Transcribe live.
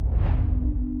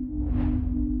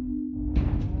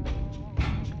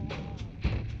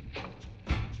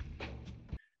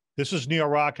This is Neil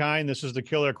Rockheim. This is the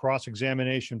Killer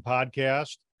Cross-Examination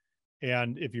Podcast.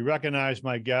 And if you recognize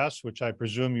my guest, which I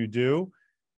presume you do,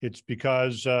 it's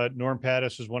because Norm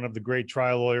Pattis is one of the great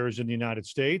trial lawyers in the United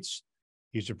States.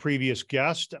 He's a previous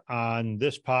guest on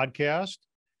this podcast.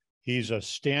 He's a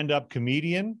stand-up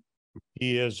comedian.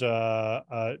 He is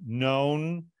a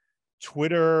known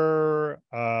Twitter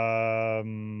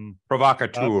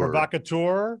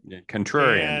provocateur,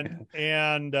 contrarian,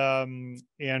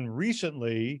 and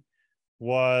recently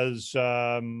was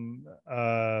I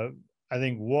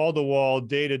think wall-to-wall,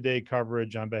 day-to-day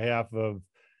coverage on behalf of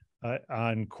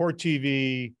on Court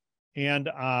TV and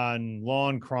on Law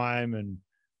and Crime and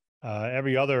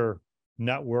every other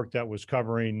network that was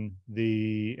covering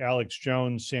the Alex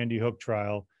Jones Sandy Hook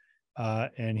trial,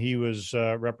 and he was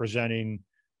representing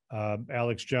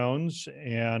Alex Jones,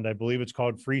 and I believe it's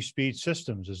called Free Speech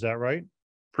Systems. Is that right?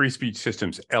 Free Speech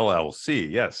Systems, LLC.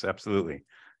 Yes, absolutely.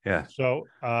 Yeah. So,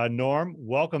 Norm,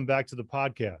 welcome back to the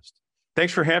podcast.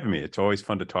 Thanks for having me. It's always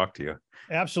fun to talk to you.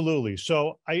 Absolutely.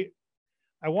 So I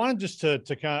wanted just to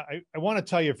kind of, I want to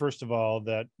tell you, first of all,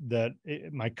 that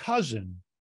my cousin,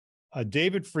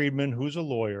 David Friedman, who's a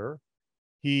lawyer,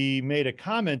 he made a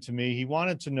comment to me. He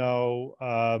wanted to know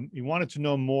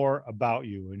more about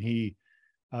you. And he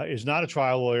is not a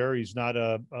trial lawyer. He's not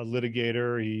a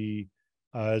litigator. He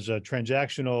is a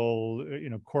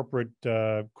transactional,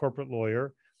 corporate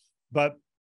lawyer. But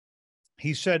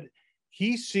he said,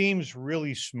 he seems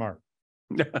really smart.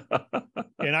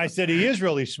 And I said, he is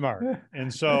really smart.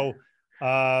 And so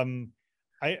I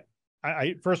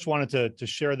first wanted to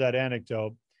share that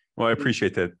anecdote. Well, I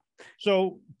appreciate that.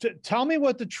 So tell me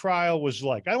what the trial was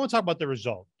like. I don't want to talk about the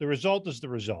result. The result is the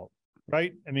result,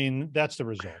 right? I mean, that's the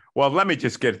result. Well, let me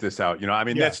just get this out.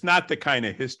 That's not the kind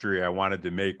of history I wanted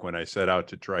to make when I set out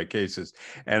to try cases.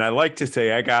 And I like to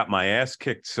say I got my ass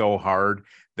kicked so hard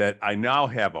that I now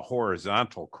have a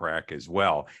horizontal crack as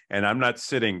well. And I'm not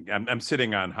sitting, I'm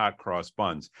sitting on hot cross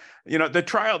buns.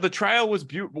 The trial was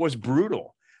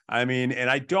brutal. I mean, and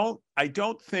I don't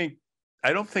think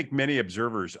many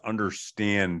observers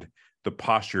understand the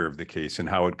posture of the case and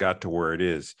how it got to where it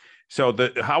is. So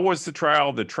how was the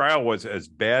trial? The trial was as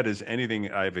bad as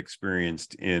anything I've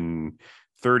experienced in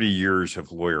 30 years of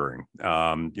lawyering.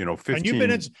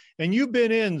 15. And you've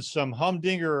been in some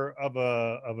humdinger of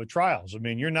a trials. I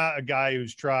mean, you're not a guy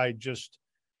who's tried just,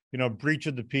 breach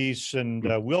of the peace and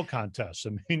will contests.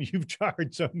 I mean, you've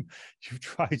tried some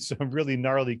really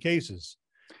gnarly cases.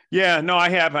 Yeah, no, I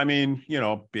have. I mean,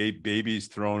 babies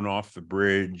thrown off the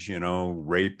bridge,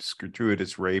 rapes,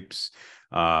 gratuitous rapes.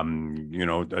 I can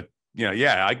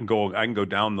go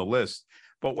down the list.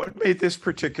 But what made this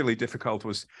particularly difficult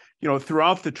was,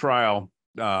 throughout the trial,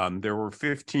 there were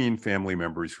 15 family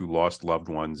members who lost loved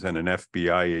ones and an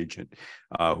FBI agent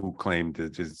who claimed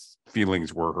that his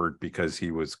feelings were hurt because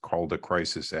he was called a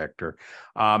crisis actor.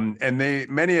 And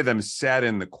many of them sat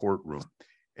in the courtroom.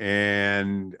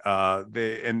 And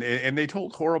they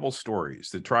told horrible stories.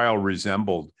 The trial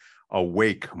resembled a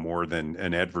wake more than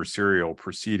an adversarial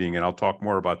proceeding, and I'll talk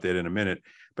more about that in a minute.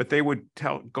 But they would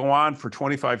go on for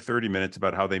 25, 30 minutes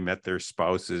about how they met their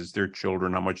spouses, their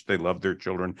children, how much they loved their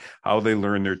children, how they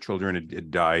learned their children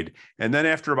had died. And then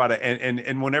after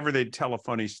and whenever they'd tell a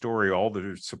funny story, all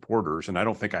the supporters, and I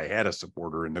don't think I had a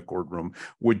supporter in the courtroom,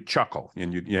 would chuckle.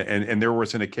 And there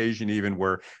was an occasion even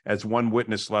where, as one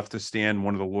witness left the stand,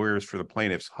 one of the lawyers for the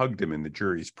plaintiffs hugged him in the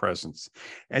jury's presence.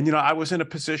 And, I was in a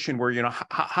position where,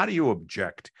 how do you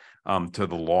object to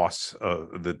the loss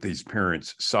that these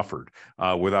parents suffered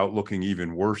without looking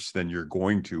even worse than you're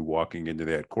going to walking into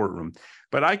that courtroom?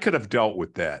 But I could have dealt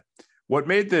with that. What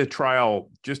made the trial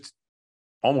just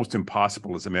almost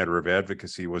impossible as a matter of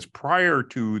advocacy was, prior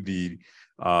to the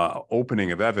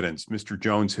opening of evidence, Mr.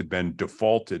 Jones had been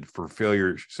defaulted for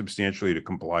failure substantially to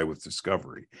comply with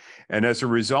discovery. And as a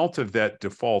result of that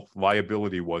default,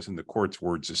 liability was, in the court's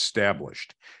words,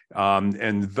 established.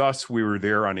 And thus we were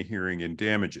there on a hearing in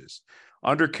damages.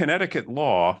 Under Connecticut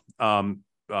law,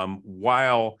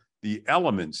 while the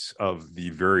elements of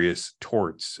the various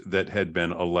torts that had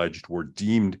been alleged were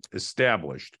deemed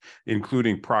established,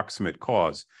 including proximate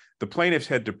cause, the plaintiffs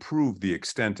had to prove the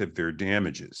extent of their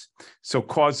damages. So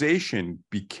causation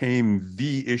became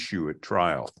the issue at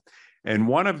trial. And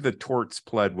one of the torts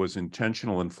pled was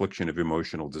intentional infliction of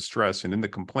emotional distress. And in the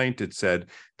complaint, it said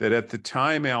that at the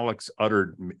time Alex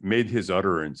made his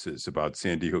utterances about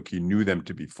Sandy Hook, he knew them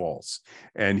to be false.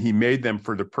 And he made them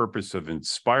for the purpose of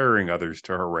inspiring others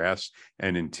to harass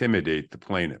and intimidate the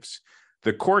plaintiffs.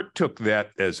 The court took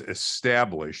that as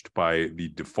established by the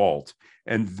default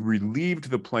and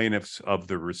relieved the plaintiffs of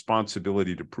the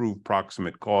responsibility to prove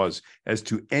proximate cause as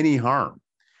to any harm.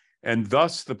 And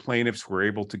thus the plaintiffs were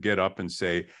able to get up and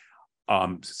say,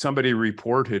 somebody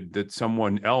reported that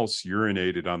someone else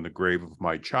urinated on the grave of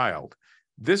my child.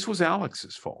 This was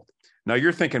Alex's fault. Now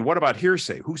you're thinking, what about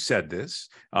hearsay? Who said this?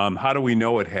 How do we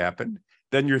know it happened?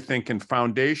 Then you're thinking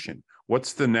foundation.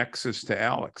 What's the nexus to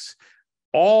Alex?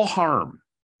 All harm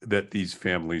that these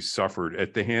families suffered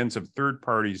at the hands of third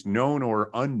parties, known or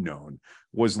unknown,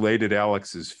 was laid at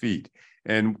Alex's feet.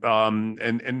 And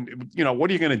you know, what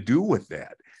are you going to do with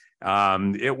that?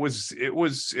 It was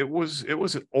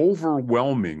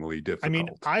overwhelmingly difficult. I mean,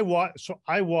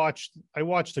 I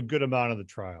watched a good amount of the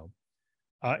trial,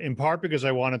 in part because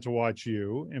I wanted to watch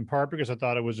you, in part because I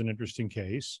thought it was an interesting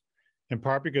case, in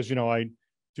part because, you know, I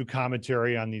do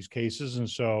commentary on these cases, and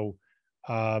so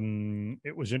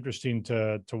it was interesting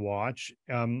to watch.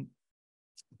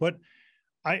 But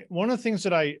one of the things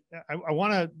that I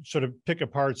want to sort of pick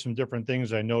apart some different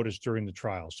things I noticed during the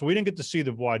trial. So we didn't get to see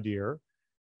the voir dire.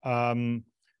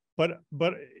 But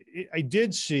I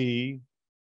did see.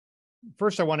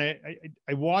 First, I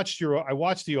watched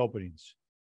the openings,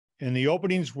 and the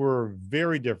openings were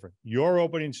very different. Your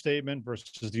opening statement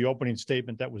versus the opening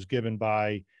statement that was given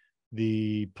by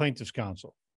the plaintiff's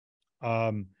counsel.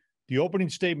 The opening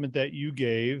statement that you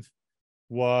gave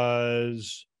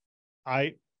was,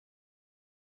 I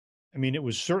mean, it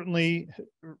was certainly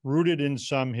rooted in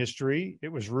some history. It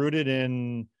was rooted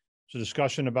in a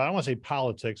discussion about, I don't want to say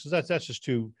politics, that's just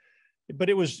too, but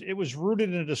it was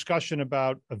rooted in a discussion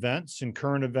about events and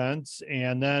current events.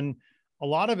 And then a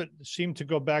lot of it seemed to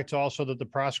go back to also that the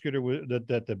prosecutor,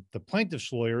 that the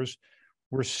plaintiff's lawyers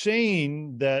were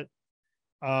saying that,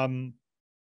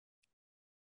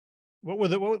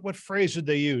 what phrase did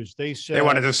they use? They said they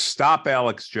wanted to stop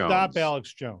Alex Jones. Stop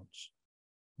Alex Jones.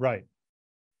 Right.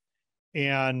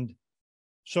 And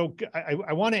so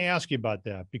I want to ask you about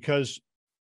that, because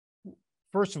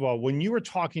first of all, when you were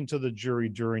talking to the jury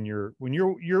during when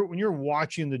you're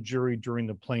watching the jury during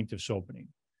the plaintiff's opening,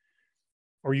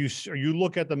 or you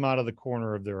look at them out of the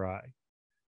corner of their eye,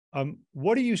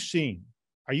 what are you seeing?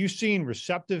 Are you seeing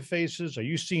receptive faces? Are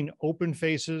you seeing open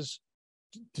faces?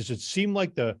 Does it seem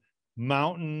like the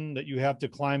mountain that you have to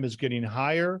climb is getting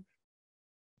higher?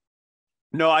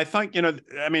 No, I think, you know,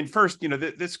 I mean, first, you know,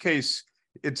 this case,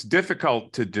 it's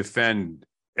difficult to defend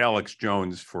Alex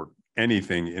Jones for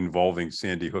anything involving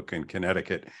Sandy Hook in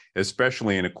Connecticut,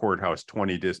 especially in a courthouse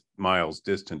 20 miles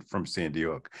distant from Sandy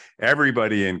Hook.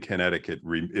 Everybody in Connecticut,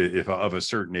 if of a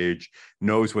certain age,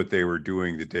 knows what they were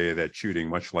doing the day of that shooting,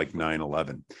 much like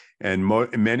 9/11. And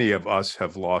many of us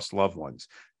have lost loved ones.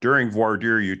 During voir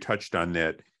dire, you touched on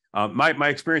that. My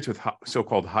experience with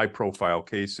so-called high-profile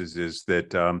cases is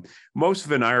that most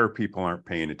veneer people aren't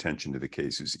paying attention to the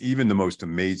cases, even the most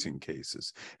amazing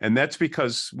cases. And that's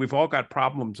because we've all got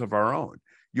problems of our own.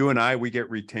 You and I, we get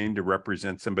retained to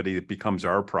represent somebody that becomes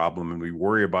our problem, and we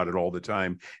worry about it all the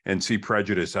time and see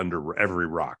prejudice under every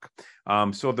rock.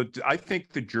 So I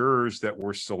think the jurors that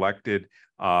were selected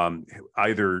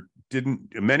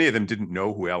many of them didn't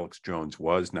know who Alex Jones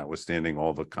was, notwithstanding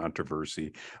all the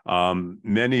controversy.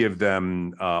 Many of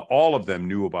them, all of them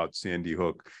knew about Sandy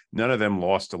Hook. None of them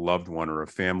lost a loved one or a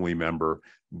family member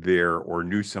there or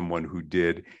knew someone who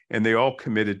did. And they all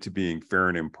committed to being fair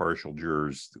and impartial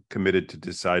jurors, committed to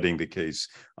deciding the case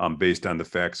based on the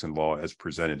facts and law as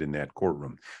presented in that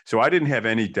courtroom. So I didn't have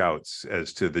any doubts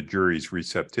as to the jury's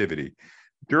receptivity.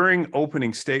 During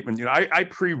opening statement, you know, I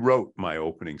pre-wrote my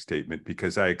opening statement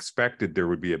because I expected there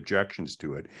would be objections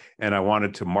to it, and I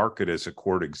wanted to mark it as a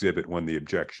court exhibit when the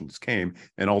objections came,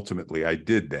 and ultimately I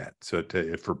did that, so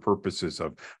for purposes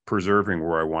of preserving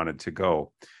where I wanted to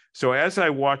go. So as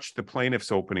I watched the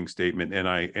plaintiff's opening statement, and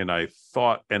I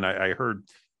thought, and I heard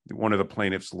one of the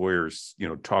plaintiff's lawyers, you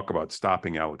know, talk about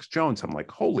stopping Alex Jones, I'm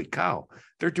like, holy cow,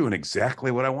 they're doing exactly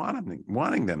what I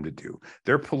wanting them to do.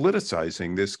 They're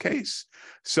politicizing this case.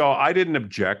 So I didn't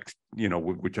object, you know,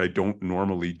 which I don't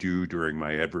normally do during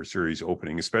my adversary's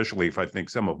opening, especially if I think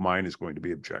some of mine is going to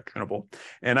be objectionable.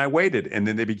 And I waited, and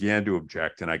then they began to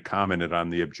object, and I commented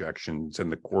on the objections,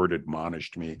 and the court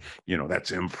admonished me, you know, that's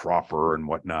improper and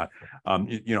whatnot.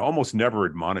 You know, almost never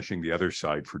admonishing the other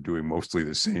side for doing mostly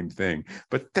the same thing,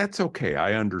 but that's okay.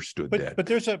 I understood that. But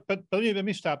let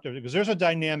me stop there, because there's a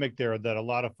dynamic there that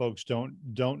a lot of folks don't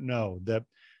know, that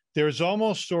there's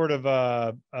almost sort of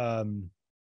a I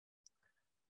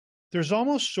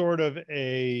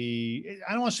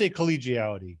don't want to say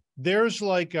collegiality. There's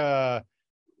like you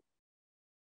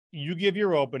give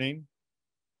your opening,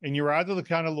 and you're either the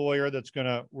kind of lawyer that's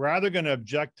rather going to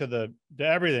object to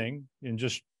everything and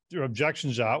just throw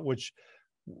objections out, which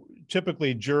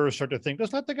typically jurors start to think,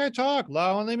 let's let the guy talk,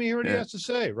 let me hear what he has to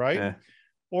say, right?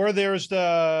 Or there's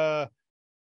the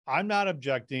I'm not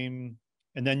objecting.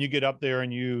 And then you get up there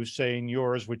and you saying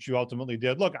yours, which you ultimately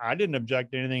did. Look, I didn't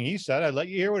object to anything he said. I let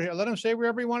you hear let him say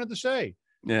whatever he wanted to say.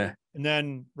 Yeah. And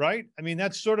then, right. I mean,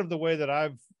 that's sort of the way that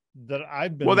I've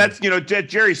been. Well, that's,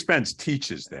 Jerry Spence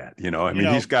teaches that, I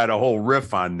mean, he's got a whole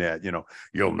riff on that,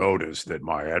 you'll notice that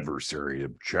my adversary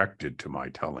objected to my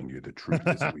telling you the truth.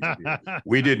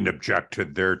 We didn't object to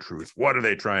their truth. What are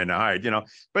they trying to hide?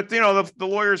 But the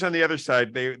lawyers on the other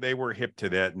side, they were hip to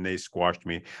that and they squashed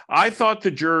me. I thought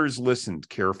the jurors listened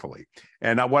carefully.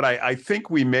 And what I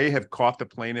think we may have caught the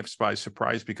plaintiffs by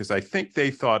surprise, because I think they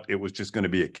thought it was just going to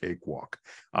be a cakewalk,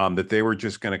 that they were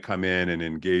just going to come in and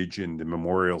engage in the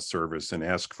memorial service and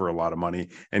ask for a lot of money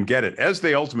and get it, as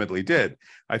they ultimately did.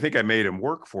 I think I made them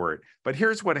work for it. But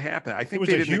here's what happened. I think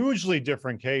it was a hugely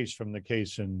different case from the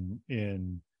case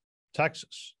in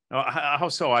Texas. How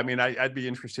so? I mean, I'd be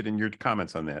interested in your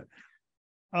comments on that.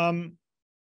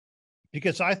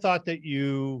 Because I thought that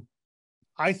you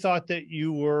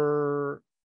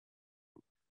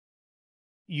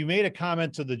made a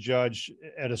comment to the judge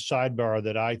at a sidebar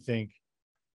that I think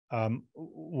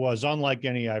was unlike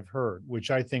any I've heard, which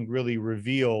I think really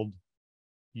revealed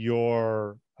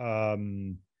your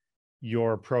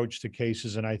approach to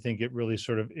cases. And I think it really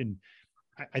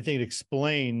I think it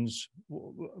explains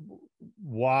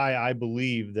why I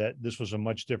believe that this was a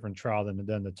much different trial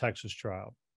than the Texas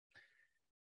trial.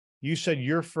 You said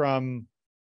you're from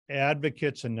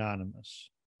Advocates Anonymous,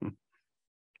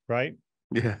 right?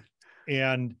 Yeah.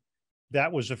 And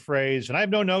that was a phrase, and I have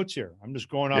no notes here. I'm just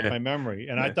going off my memory.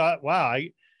 And I thought, wow,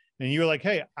 and you were like,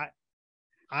 hey,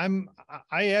 I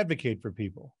advocate for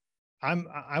people.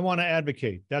 I want to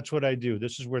advocate. That's what I do.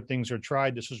 This is where things are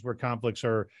tried. This is where conflicts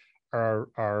are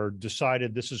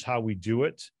decided. This is how we do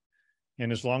it.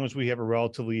 And as long as we have a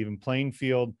relatively even playing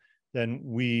field, then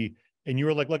and you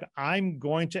were like, look, I'm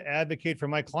going to advocate for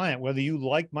my client, whether you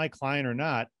like my client or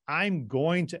not. I'm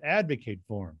going to advocate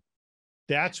for him.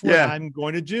 That's what I'm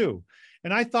going to do.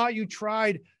 And I thought you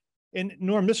tried, and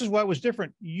Norm, this is what was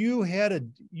different. There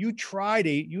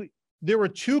were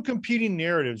two competing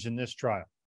narratives in this trial.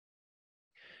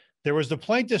 There was the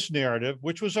plaintiff's narrative,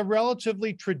 which was a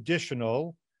relatively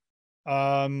traditional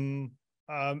personal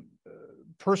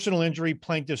injury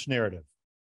plaintiff's narrative,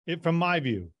 from my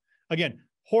view. Again,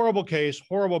 horrible case,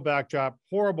 horrible backdrop,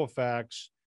 horrible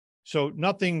facts. So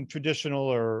nothing traditional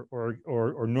or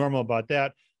normal about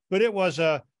that. But it was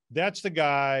that's the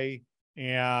guy,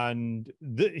 and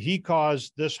he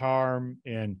caused this harm,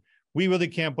 and we really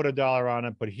can't put a dollar on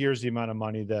it, but here's the amount of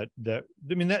money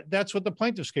that's what the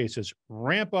plaintiff's case is.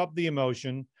 Ramp up the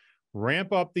emotion,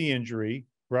 ramp up the injury,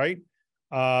 right?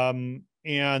 And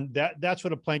that's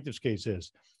what a plaintiff's case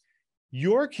is.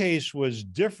 Your case was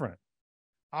different.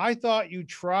 I thought you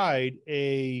tried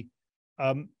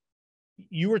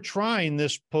you were trying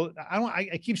this,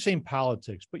 I keep saying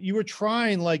politics, but you were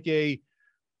trying like a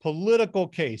political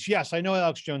case. Yes, I know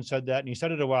Alex Jones said that, and he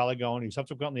said it a while ago, and he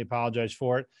subsequently apologized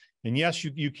for it. And yes,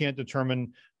 you can't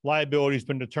determine liability has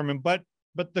been determined, but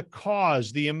the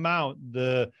cause, the amount,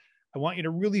 I want you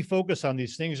to really focus on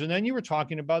these things. And then you were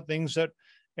talking about things that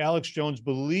Alex Jones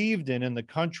believed in the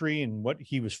country, and what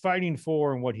he was fighting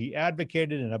for, and what he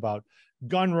advocated, and about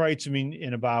gun rights.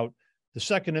 And about the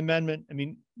Second Amendment.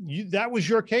 That was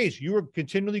your case. You were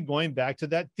continually going back to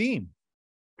that theme.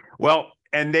 Well,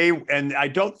 and I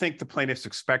don't think the plaintiffs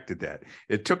expected that.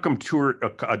 It took them 2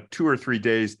 or 3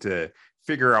 days to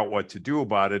figure out what to do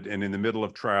about it. And in the middle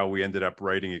of trial, we ended up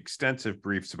writing extensive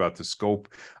briefs about the scope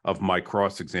of my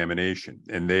cross-examination.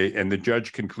 And the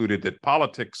judge concluded that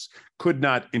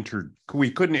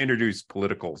we couldn't introduce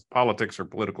politics or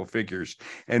political figures.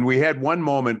 And we had one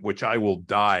moment, which I will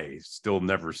die still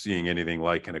never seeing anything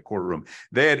like in a courtroom.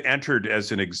 They had entered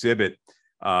as an exhibit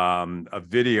a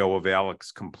video of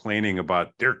Alex complaining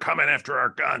about they're coming after our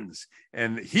guns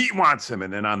and he wants them.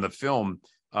 And then on the film,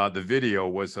 the video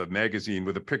was a magazine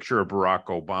with a picture of Barack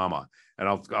Obama. And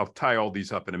I'll tie all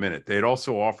these up in a minute. They had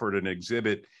also offered an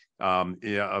exhibit of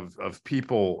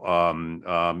people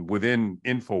within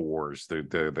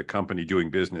InfoWars, the company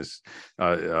doing business,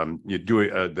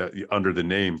 under the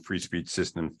name Free Speech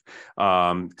System,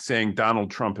 saying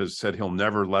Donald Trump has said he'll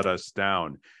never let us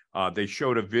down. They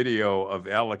showed a video of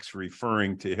Alex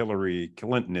referring to Hillary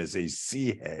Clinton as a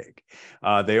sea hag.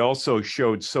 They also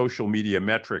showed social media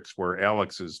metrics where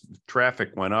Alex's traffic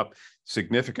went up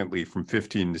significantly from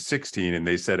 15 to 16, and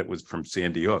they said it was from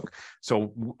Sandy Hook.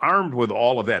 So armed with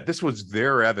all of that, this was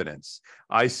their evidence.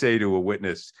 I say to a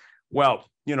witness, well,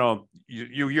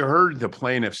 you heard the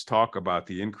plaintiffs talk about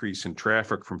the increase in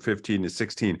traffic from 15 to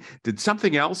 16. Did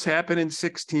something else happen in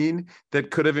 16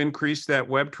 that could have increased that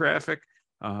web traffic?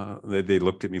 They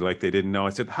looked at me like they didn't know.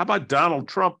 I said, how about Donald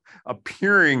Trump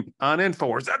appearing on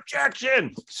InfoWars?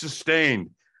 Objection! Sustained.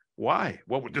 Why?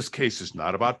 Well, this case is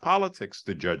not about politics,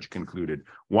 the judge concluded.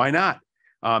 Why not?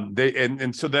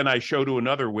 So then I show to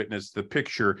another witness the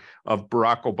picture of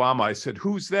Barack Obama. I said,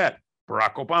 who's that?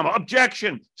 Barack Obama.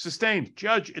 Objection! Sustained.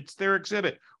 Judge, it's their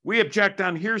exhibit. We object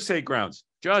on hearsay grounds.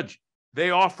 Judge,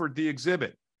 they offered the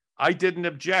exhibit. I didn't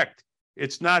object.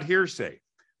 It's not hearsay.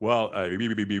 Well,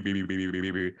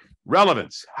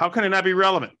 relevance. How can it not be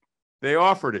relevant? They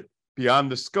offered it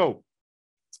beyond the scope.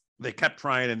 They kept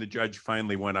trying, and the judge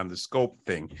finally went on the scope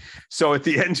thing. So at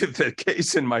the end of the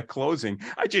case, in my closing,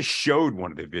 I just showed one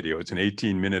of the videos, an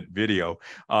 18-minute video,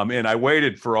 and I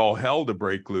waited for all hell to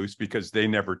break loose because they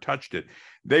never touched it.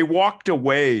 They walked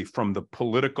away from the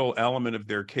political element of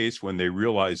their case when they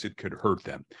realized it could hurt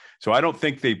them. So I don't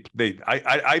think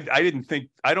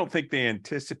I don't think they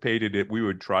anticipated that we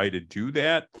would try to do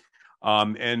that.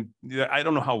 And I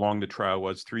don't know how long the trial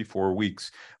was, 3-4 weeks,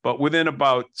 but within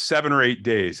about 7 or 8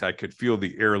 days, I could feel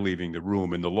the air leaving the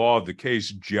room, and the law of the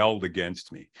case gelled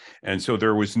against me. And so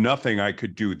there was nothing I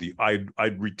could do.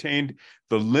 I'd retained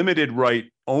the limited right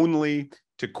only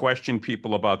to question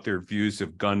people about their views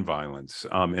of gun violence,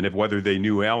 and of whether they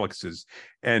knew Alex's.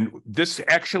 And this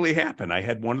actually happened. I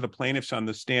had one of the plaintiffs on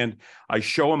the stand. I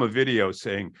show him a video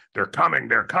saying, they're coming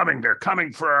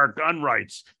for our gun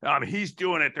rights. He's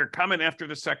doing it. They're coming after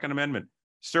the Second Amendment.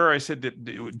 Sir, I said,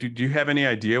 do you have any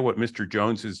idea what Mr.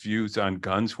 Jones's views on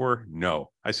guns were? No.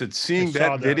 I said, seeing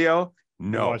that video?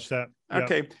 No. Watch that. Yep.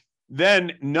 Okay.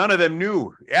 Then none of them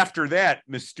knew. After that,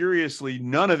 mysteriously,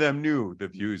 none of them knew the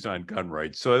views on gun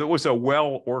rights. So it was a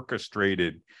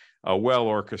well-orchestrated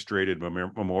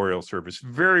memorial service.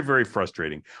 Very, very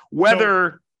frustrating.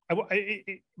 Whether,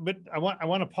 but I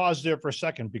want to pause there for a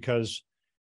second, because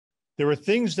there were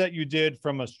things that you did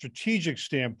from a strategic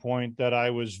standpoint that I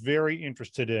was very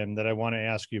interested in that I want to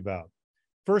ask you about.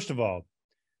 First of all,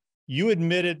 you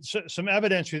admitted some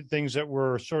evidentiary things that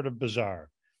were sort of bizarre.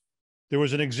 There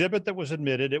was an exhibit that was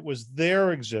admitted. It was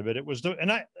their exhibit. It was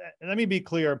let me be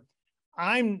clear.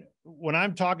 When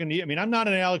I'm talking to you, I mean, I'm not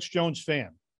an Alex Jones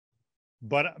fan,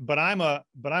 but I'm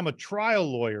a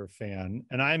trial lawyer fan,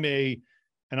 and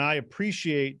I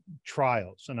appreciate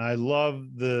trials, and I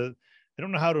don't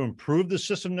know how to improve the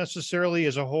system necessarily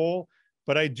as a whole,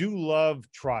 but I do love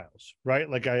trials, right?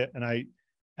 Like I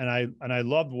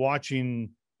love watching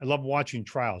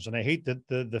trials, and I hate that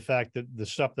the fact that the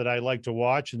stuff that I like to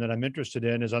watch and that I'm interested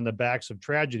in is on the backs of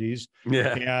tragedies,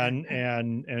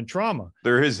 and trauma.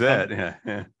 There is that,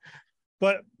 yeah.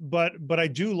 But I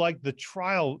do like the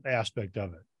trial aspect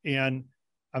of it, and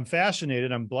I'm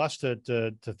fascinated. I'm blessed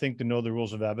to think to know the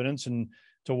rules of evidence and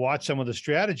to watch some of the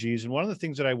strategies. And one of the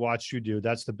things that I watched you do,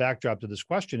 that's the backdrop to this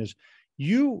question, is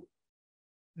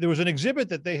there was an exhibit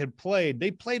that they had played.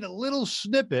 They played a little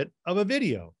snippet of a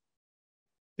video.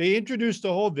 They introduced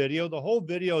the whole video. The whole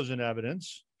video is in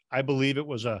evidence. I believe it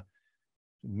was a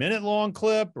minute-long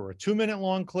clip or a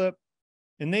 2-minute-long clip,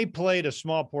 and they played a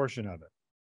small portion of it.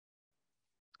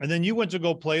 And then you went to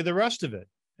go play the rest of it.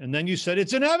 And then you said,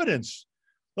 it's in evidence.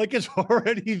 Like, it's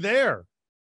already there.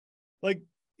 Like,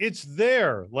 it's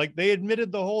there. Like, they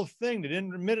admitted the whole thing. They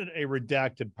didn't admit a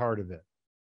redacted part of it.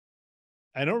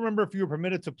 I don't remember if you were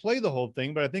permitted to play the whole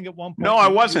thing, but I think at one point. No, I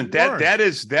wasn't.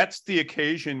 That's the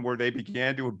occasion where they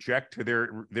began to object to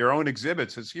their own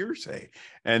exhibits as hearsay,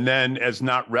 and then as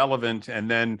not relevant. And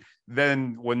then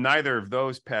when neither of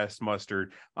those passed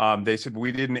muster, they said,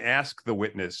 we didn't ask the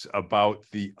witness about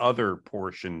the other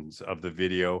portions of the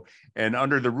video. And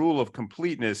under the rule of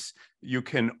completeness, you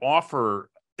can offer,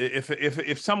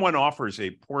 if someone offers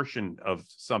a portion of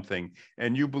something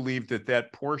and you believe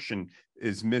that portion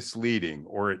is misleading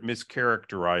or it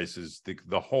mischaracterizes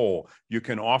the whole, you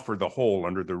can offer the whole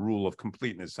under the rule of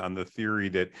completeness on the theory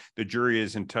that the jury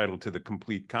is entitled to the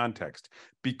complete context.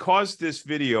 Because this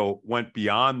video went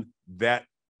beyond that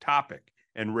topic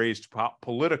and raised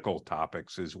political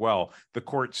topics as well, the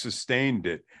court sustained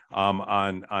it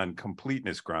on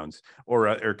completeness grounds, or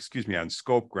excuse me, on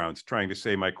scope grounds, trying to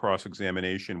say my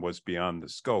cross-examination was beyond the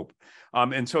scope.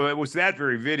 And so it was that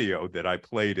very video that I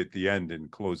played at the end in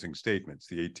closing statements,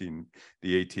 the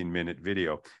 18-minute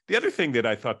video. The other thing that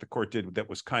I thought the court did that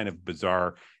was kind of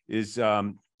bizarre is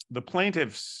the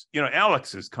plaintiffs,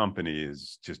 Alex's company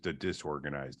is just a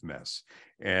disorganized mess.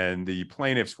 And the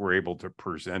plaintiffs were able to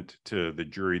present to the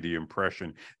jury the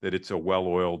impression that it's a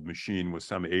well-oiled machine with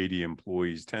some 80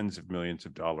 employees, tens of millions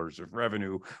of dollars of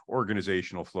revenue,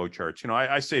 organizational flowcharts.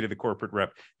 I say to the corporate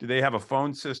rep, do they have a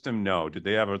phone system? No. Did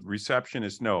they have a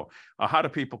receptionist? No. How do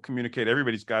people communicate?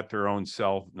 Everybody's got their own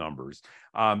cell numbers.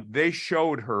 They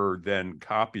showed her then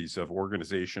copies of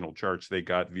organizational charts they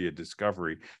got via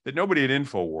discovery that nobody at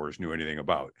InfoWars knew anything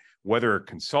about. Whether a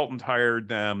consultant hired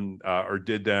them or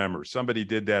did them, or somebody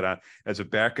did that as a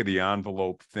back of the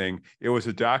envelope thing, it was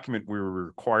a document we were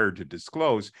required to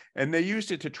disclose. And they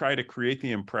used it to try to create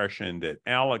the impression that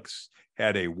Alex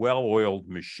had a well-oiled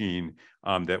machine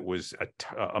that was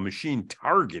a machine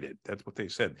targeted, that's what they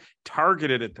said,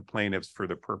 targeted at the plaintiffs for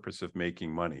the purpose of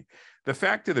making money. The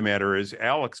fact of the matter is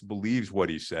Alex believes what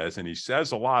he says, and he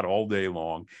says a lot all day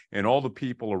long, and all the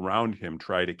people around him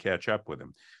try to catch up with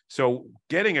him. So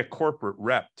getting a corporate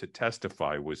rep to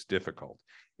testify was difficult.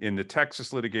 In the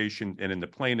Texas litigation and in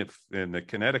the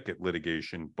Connecticut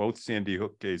litigation, both Sandy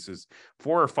Hook cases,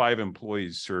 4 or 5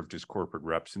 employees served as corporate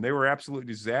reps, and they were absolutely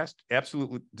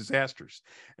disasters.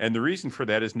 And the reason for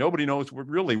that is nobody knows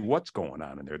really what's going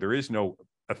on in there. There is no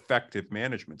effective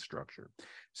management structure.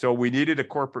 So we needed a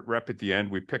corporate rep at the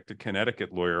end. We picked a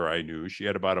Connecticut lawyer I knew. She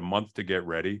had about a month to get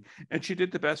ready, and she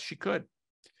did the best she could.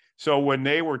 So when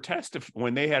they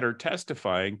had her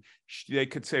testifying, they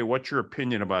could say, "What's your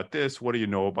opinion about this? What do you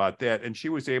know about that?" And she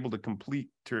was able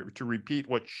to repeat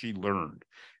what she learned.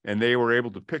 And they were able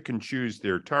to pick and choose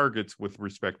their targets with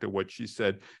respect to what she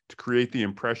said to create the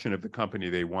impression of the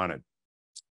company they wanted.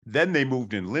 Then they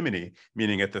moved in limine,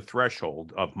 meaning at the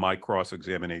threshold of my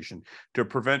cross-examination, to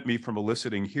prevent me from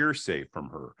eliciting hearsay from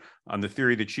her on the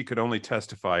theory that she could only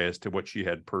testify as to what she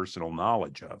had personal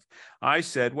knowledge of. I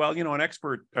said, well,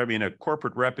 a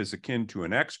corporate rep is akin to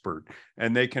an expert,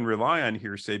 and they can rely on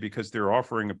hearsay because they're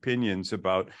offering opinions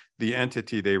about the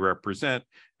entity they represent.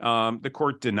 The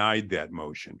court denied that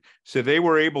motion. So they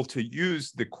were able to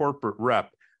use the corporate rep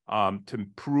to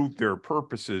prove their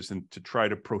purposes and to try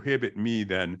to prohibit me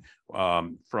then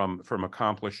from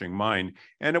accomplishing mine.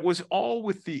 And it was all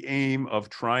with the aim of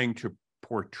trying to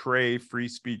portray free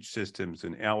speech systems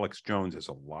and Alex Jones as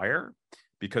a liar,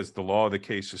 because the law of the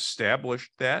case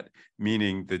established that,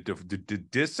 meaning the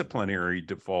disciplinary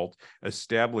default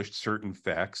established certain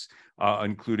facts,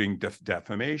 including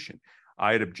defamation.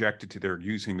 I had objected to their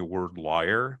using the word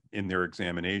liar in their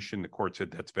examination. The court said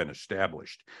that's been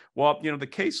established. Well, the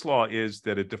case law is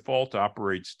that a default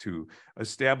operates to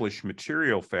establish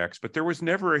material facts, but there was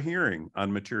never a hearing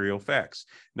on material facts.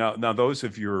 Now those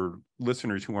of your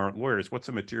listeners who aren't lawyers, what's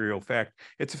a material fact?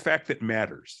 It's a fact that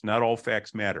matters. Not all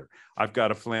facts matter. I've got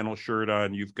a flannel shirt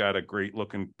on. You've got a great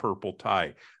looking purple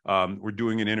tie. We're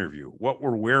doing an interview. What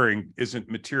we're wearing isn't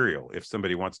material. If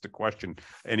somebody wants to question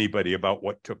anybody about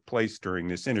what took place during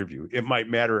this interview, it might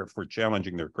matter if we're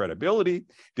challenging their credibility.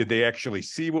 Did they actually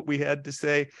see what we had to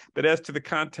say? But as to the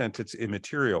content, it's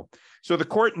immaterial. So the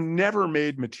court never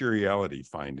made materiality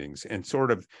findings and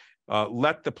sort of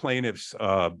let the plaintiffs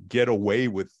get away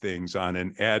with things on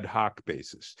an ad hoc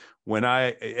basis. When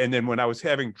I was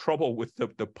having trouble with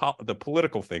the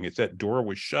political thing, it's that door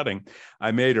was shutting,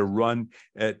 I made a run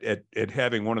at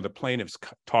having one of the plaintiffs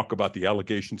talk about the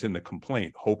allegations in the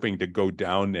complaint, hoping to go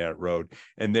down that road,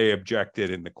 and they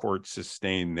objected, and the court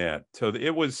sustained that. So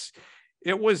it was.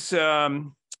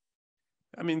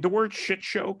 The word "shit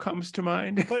show" comes to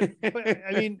mind.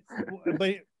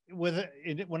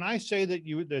 When I say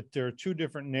that there are two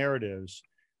different narratives,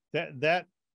 that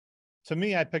to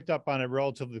me, I picked up on it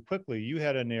relatively quickly. You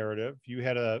had a narrative,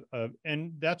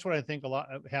 and that's what I think a lot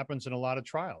happens in a lot of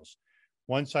trials.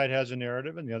 One side has a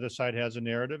narrative and the other side has a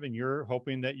narrative, and you're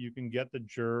hoping that you can get the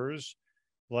jurors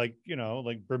like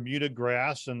Bermuda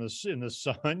grass in the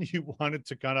sun. You want it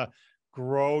to kind of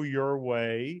grow your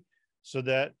way so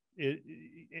that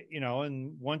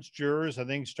and once jurors, I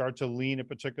think, start to lean a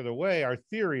particular way, our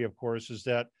theory, of course, is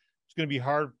that it's going to be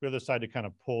hard for the other side to kind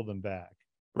of pull them back.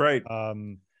 Right.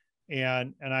 And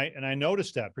I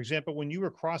noticed that, for example, when you were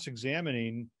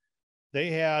cross-examining, they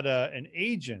had an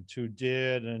agent who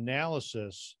did an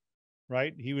analysis,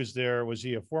 right? He was there. Was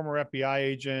he a former FBI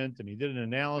agent? And he did an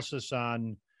analysis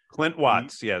on Clint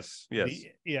Watts. Yes.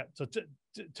 So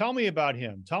tell me about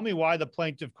him. Tell me why the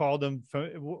plaintiff called him.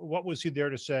 What was he there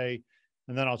to say?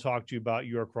 And then I'll talk to you about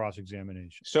your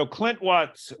cross-examination. So Clint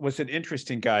Watts was an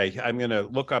interesting guy. I'm going to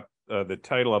look up the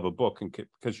title of a book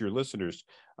because your listeners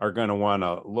are going to want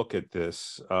to look at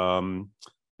this. And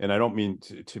and I don't mean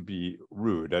to be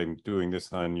rude. I'm doing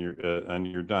this on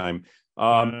your dime.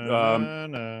 Na, na,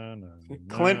 na, na,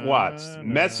 Clint Watts, na, na.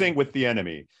 messing with the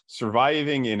enemy,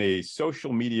 surviving in a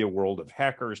social media world of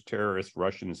hackers, terrorists,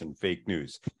 Russians, and fake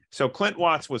news. So Clint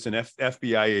Watts was an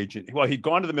FBI agent. Well, he'd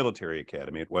gone to the military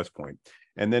academy at West Point,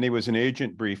 and then he was an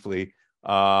agent briefly,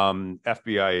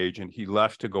 FBI agent. He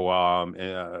left to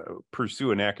go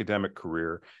pursue an academic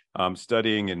career,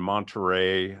 studying in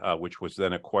Monterey, which was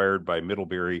then acquired by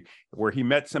Middlebury, where he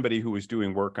met somebody who was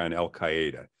doing work on Al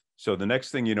Qaeda. So the next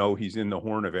thing you know, he's in the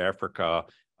Horn of Africa.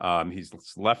 He's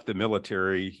left the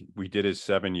military. We did his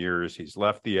 7 years. He's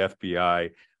left the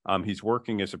FBI. He's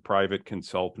working as a private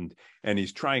consultant, and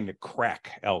he's trying to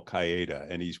crack Al Qaeda,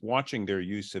 and he's watching their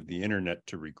use of the internet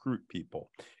to recruit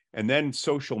people. And then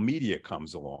social media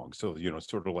comes along. So,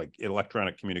 sort of like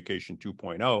electronic communication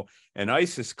 2.0, and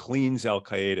ISIS cleans Al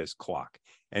Qaeda's clock.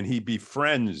 And he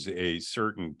befriends a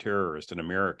certain terrorist, an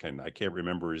American, I can't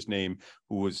remember his name,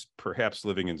 who was perhaps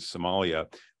living in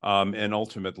Somalia, and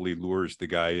ultimately lures the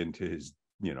guy into his,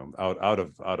 out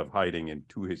of hiding and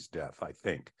to his death, I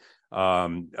think.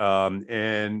 So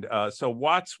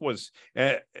Watts was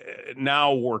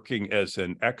now working as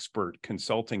an expert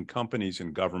consulting companies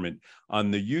and government on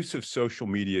the use of social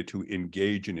media to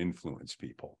engage and influence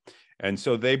people. And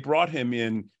so they brought him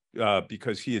in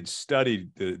because he had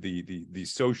studied the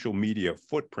social media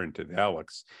footprint of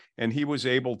Alex, and he was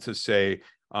able to say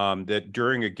that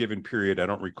during a given period, I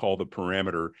don't recall the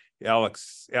parameter,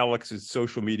 Alex's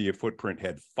social media footprint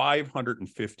had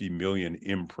 550 million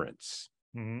imprints.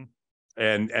 Mm-hmm.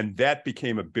 And that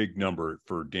became a big number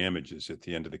for damages at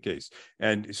the end of the case.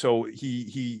 And so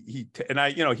he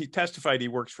testified he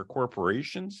works for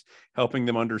corporations, helping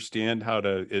them understand how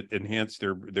to enhance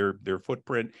their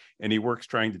footprint. And he works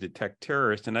trying to detect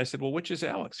terrorists. And I said, well, which is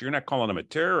Alex? You're not calling him a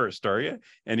terrorist, are you?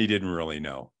 And he didn't really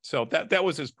know. So that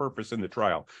was his purpose in the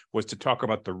trial, was to talk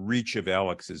about the reach of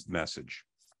Alex's message.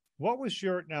 What was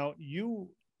now you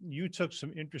took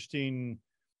some interesting,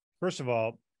 first of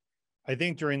all, I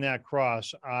think during that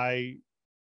cross,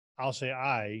 I'll say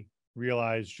I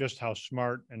realized just how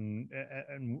smart and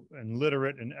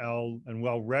literate and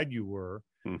well read you were,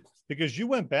 because you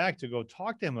went back to go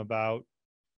talk to him about,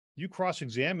 you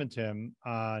cross-examined him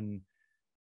on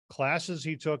classes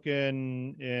he took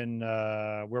in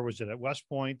where was it, at West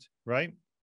Point, right?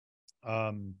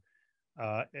 About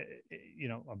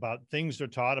things they're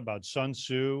taught about Sun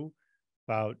Tzu,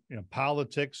 about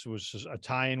politics was a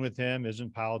tie-in with him.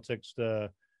 Isn't politics the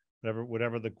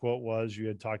whatever the quote was? You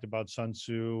had talked about Sun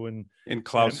Tzu and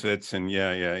Clausewitz and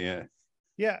yeah.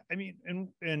 I mean,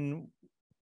 and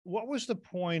what was the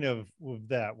point of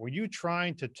that? Were you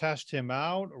trying to test him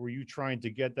out, or were you trying to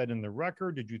get that in the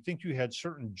record? Did you think you had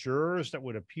certain jurors that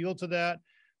would appeal to that?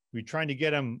 Were you trying to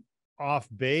get him off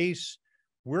base?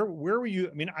 Where were you?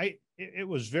 I mean, it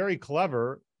was very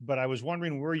clever, but I was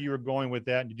wondering where you were going with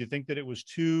that. Did you think that it was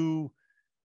too,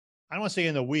 I don't want to say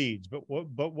in the weeds, but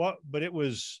it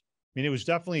was, I mean, it was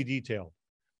definitely detailed.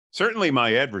 Certainly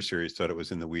my adversaries thought it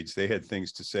was in the weeds. They had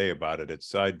things to say about it at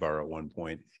sidebar at one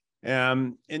point.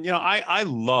 I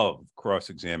love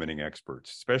cross-examining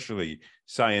experts, especially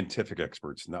scientific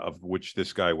experts, of which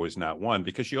this guy was not one,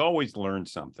 because you always learn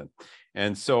something.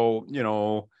 And so,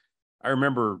 I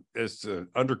remember as an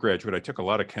undergraduate, I took a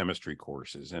lot of chemistry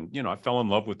courses, and, I fell in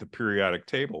love with the periodic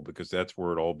table because that's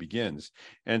where it all begins.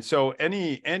 And so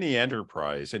any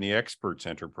enterprise, any expert's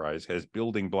enterprise, has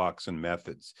building blocks and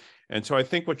methods. And so I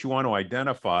think what you want to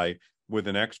identify with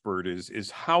an expert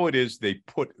is how it is they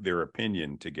put their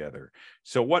opinion together.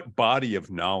 So what body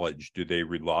of knowledge do they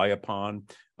rely upon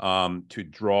to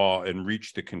draw and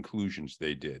reach the conclusions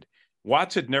they did?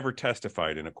 Watts had never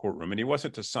testified in a courtroom, and he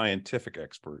wasn't a scientific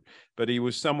expert, but he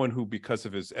was someone who, because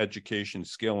of his education,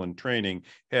 skill, and training,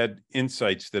 had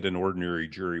insights that an ordinary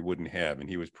jury wouldn't have, and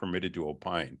he was permitted to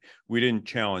opine. We didn't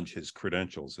challenge his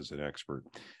credentials as an expert.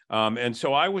 And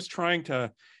so I was trying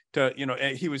to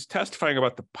he was testifying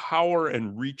about the power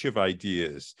and reach of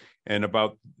ideas and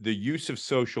about the use of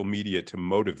social media to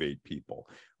motivate people.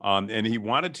 And he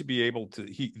wanted to be able to,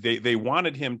 they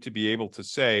wanted him to be able to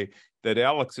say that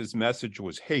Alex's message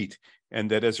was hate,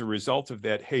 and that as a result of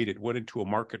that hate, it went into a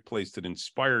marketplace that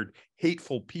inspired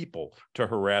hateful people to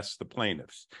harass the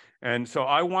plaintiffs. And so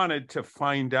I wanted to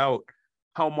find out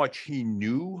how much he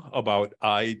knew about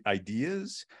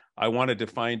ideas. I wanted to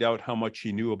find out how much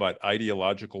he knew about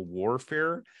ideological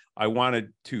warfare. I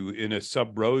wanted to, in a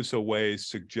sub rosa way,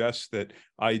 suggest that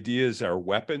ideas are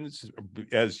weapons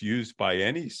as used by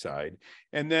any side.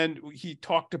 And then he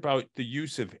talked about the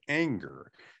use of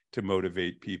anger. to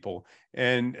motivate people.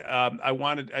 And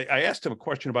I asked him a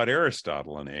question about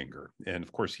Aristotle and anger. And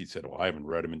of course he said, well, I haven't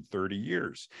read him in 30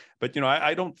 years. But,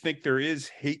 I don't think there is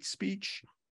hate speech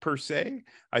per se.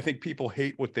 I think people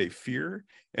hate what they fear,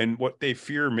 and what they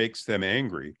fear makes them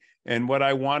angry. And what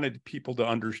I wanted people to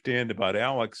understand about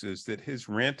Alex is that his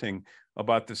ranting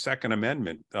about the Second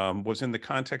Amendment was in the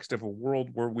context of a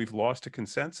world where we've lost a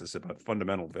consensus about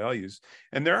fundamental values.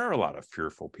 And there are a lot of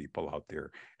fearful people out there.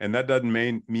 And that doesn't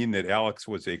mean that Alex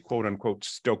was a quote unquote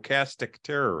stochastic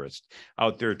terrorist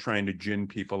out there trying to gin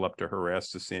people up to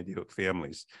harass the Sandy Hook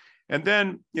families. And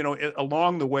then,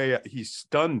 along the way, he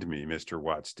stunned me, Mr.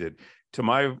 Watts did, to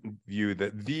my view,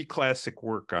 that the classic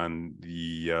work on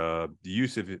the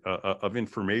use of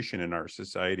information in our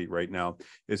society right now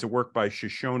is a work by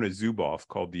Shoshona Zuboff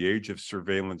called The Age of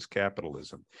Surveillance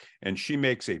Capitalism. And she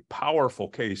makes a powerful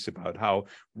case about how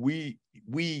we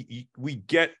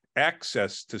get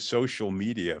access to social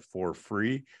media for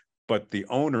free, but the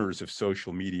owners of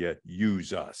social media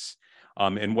use us.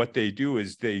 And what they do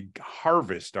is they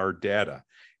harvest our data,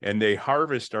 and they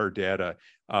harvest our data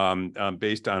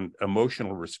based on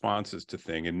emotional responses to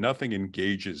things, and nothing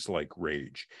engages like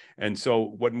rage. And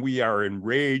so when we are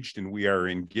enraged and we are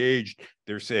engaged,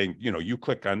 they're saying, you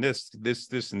click on this,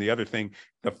 and the other thing.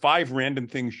 The 5 random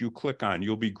things you click on,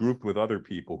 you'll be grouped with other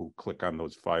people who click on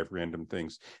those 5 random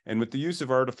things. And with the use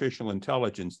of artificial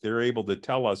intelligence, they're able to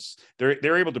tell us,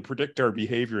 they're able to predict our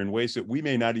behavior in ways that we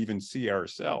may not even see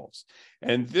ourselves.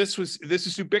 And this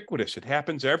is ubiquitous. It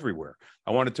happens everywhere.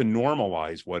 I wanted to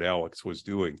normalize what Alex was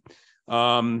doing.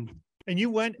 And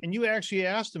you went and you actually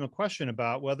asked him a question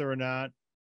about whether or not,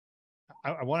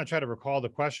 I want to try to recall the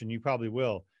question, you probably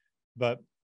will, but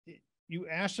you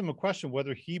asked him a question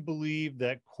whether he believed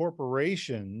that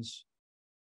corporations,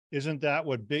 isn't that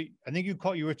what big, I think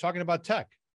you were talking about tech.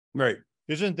 Right.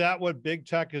 Isn't that what big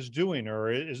tech is doing, or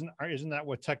isn't that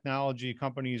what technology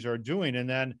companies are doing? And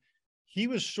then he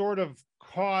was sort of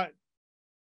caught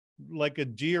like a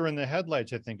deer in the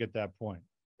headlights, I think, at that point.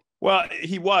 Well,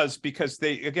 he was, because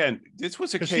this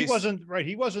was a case. He wasn't right.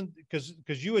 He wasn't,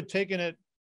 because you had taken it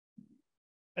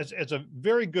as a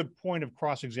very good point of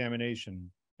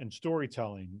cross-examination and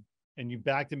storytelling, and you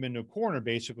backed him into a corner,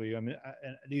 basically. I mean,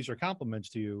 and these are compliments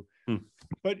to you,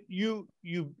 but you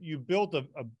built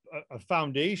a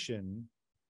foundation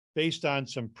based on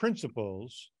some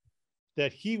principles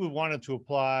that he would wanted to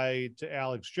apply to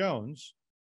Alex Jones.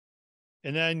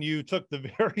 And then you took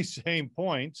the very same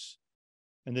points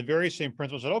and the very same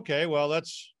principles, said, okay, well,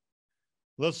 let's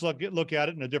look at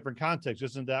it in a different context.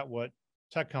 Isn't that what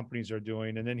tech companies are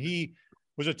doing? And then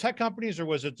was it tech companies, or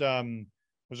was it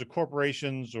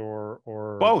corporations,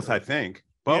 or both? I think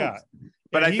both. Yeah.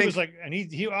 But I think was like, and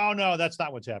he oh no, that's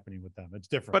not what's happening with them. It's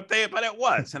different. But it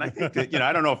was, and I think that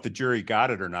I don't know if the jury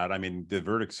got it or not. I mean, the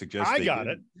verdict suggests I got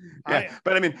it. Yeah,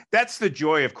 but I mean, that's the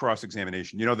joy of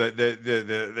cross-examination.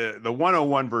 The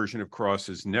 101 version of cross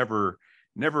is never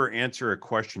answer a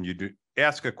question. You do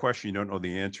ask a question you don't know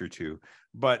the answer to.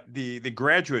 But the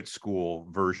graduate school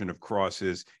version of cross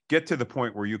is get to the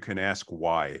point where you can ask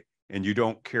why, and you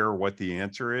don't care what the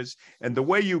answer is. And the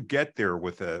way you get there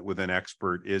with an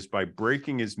expert is by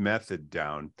breaking his method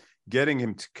down, getting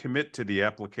him to commit to the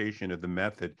application of the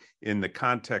method in the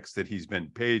context that he's been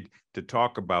paid to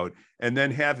talk about, and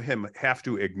then have him have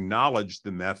to acknowledge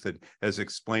the method as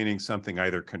explaining something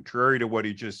either contrary to what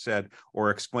he just said or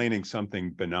explaining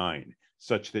something benign,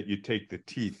 such that you take the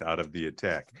teeth out of the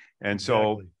attack. And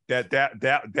so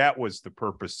that was the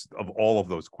purpose of all of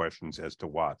those questions as to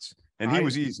Watts. And he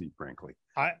was easy, frankly.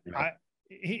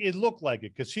 It looked like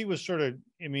it, because he was sort of,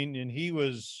 and he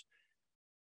was,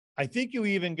 I think you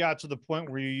even got to the point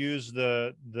where you used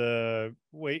the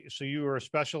wait. So you were a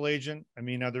special agent. I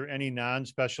mean, are there any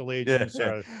non-special agents?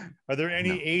 Yeah. Are there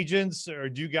any agents, or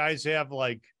do you guys have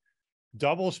like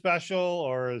double special,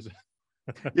 or is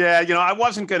Yeah, I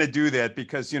wasn't going to do that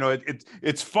because,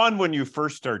 it's fun when you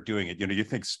first start doing it. You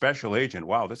think special agent,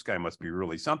 wow, this guy must be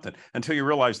really something, until you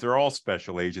realize they're all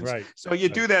special agents. Right. So you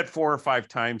do that 4 or 5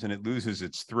 times and it loses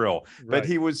its thrill. Right. But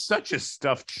he was such a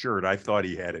stuffed shirt. I thought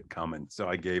he had it coming. So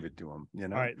I gave it to him, All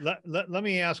right. Let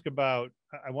me ask about,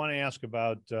 I want to ask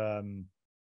about,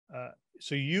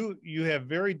 so you have a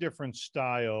very different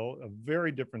style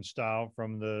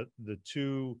from the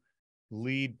 2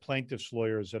 lead plaintiffs'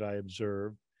 lawyers that I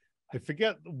observed. I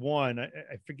forget the one. I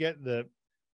forget the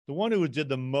one who did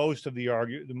the most of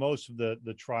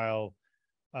the trial.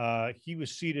 He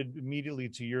was seated immediately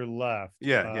to your left.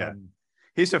 Yeah.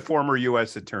 He's a former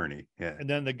U.S. attorney. Yeah. And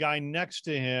then the guy next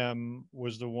to him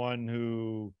was the one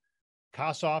who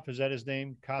Kossoff, is that his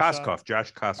name? Koskoff,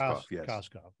 Josh Koskoff, yes.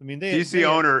 Koskoff. I mean, He's the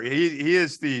owner. He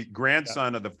is the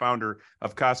grandson of the founder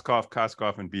of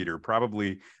Koskoff and Beater,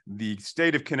 probably the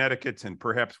state of Connecticut's and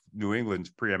perhaps New England's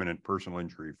preeminent personal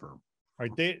injury firm.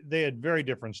 Right. They had very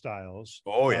different styles.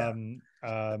 Oh yeah.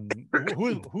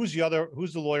 Who's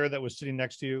the lawyer that was sitting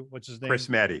next to you? What's his name? Chris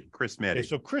Maddy. Okay,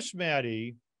 so Chris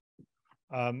Maddy,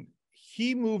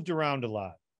 he moved around a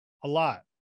lot.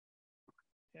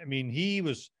 I mean, he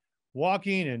was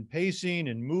walking and pacing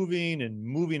and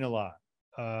moving a lot.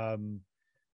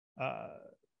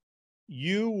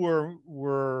 You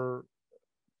were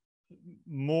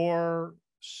more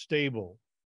stable.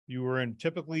 You were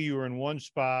in one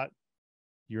spot.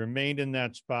 You remained in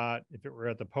that spot. If it were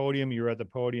at the podium, you were at the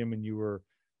podium and you were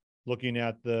looking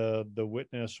at the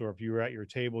witness, or if you were at your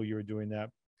table, you were doing that.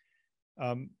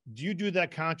 Do you do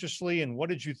that consciously? And what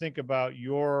did you think about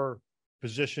your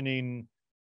positioning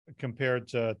compared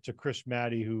to Chris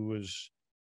Maddy, who was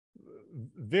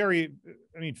very,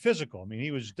 physical? I mean,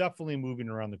 he was definitely moving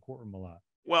around the courtroom a lot.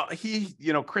 Well,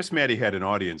 Chris Maddy had an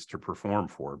audience to perform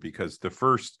for, because the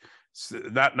first,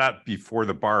 not before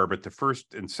the bar, but the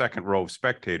first and second row of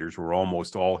spectators were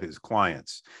almost all his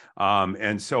clients.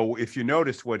 And so if you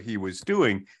notice what he was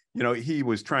doing, he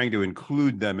was trying to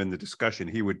include them in the discussion.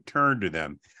 He would turn to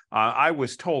them. I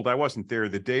was told, I wasn't there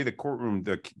the day the courtroom,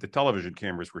 the television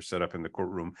cameras were set up in the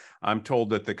courtroom. I'm told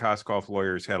that the Koskoff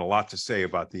lawyers had a lot to say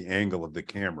about the angle of the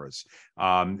cameras.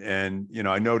 And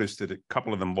I noticed that a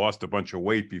couple of them lost a bunch of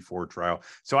weight before trial.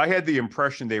 So I had the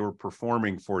impression they were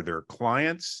performing for their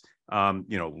clients.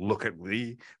 Look at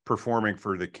me performing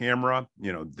for the camera.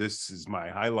 This is my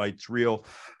highlights reel.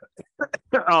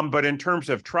 But in terms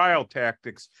of trial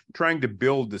tactics, trying to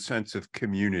build a sense of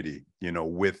community,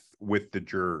 with the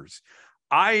jurors.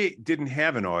 I didn't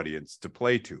have an audience to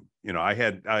play to. I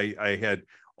had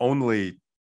only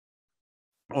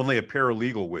a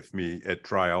paralegal with me at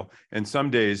trial, and some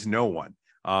days no one.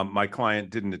 My client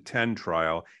didn't attend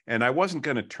trial, and I wasn't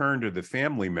going to turn to the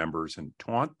family members and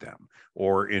taunt them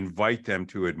or invite them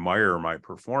to admire my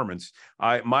performance.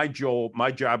 My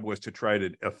job was to try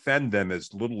to offend them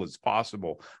as little as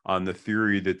possible on the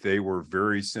theory that they were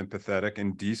very sympathetic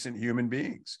and decent human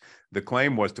beings. The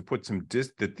claim was to put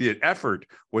the effort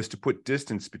was to put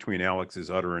distance between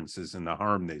Alex's utterances and the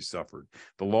harm they suffered.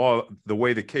 The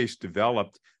way the case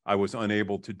developed, I was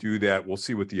unable to do that. We'll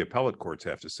see what the appellate courts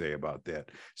have to say about that.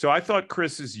 So I thought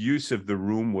Chris's use of the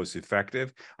room was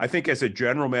effective. I think as a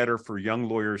general matter for young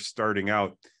lawyers starting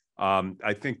out,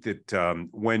 I think that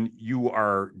when you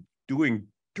are doing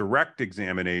direct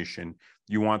examination,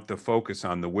 you want the focus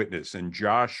on the witness. And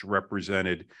Josh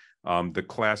represented the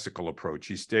classical approach.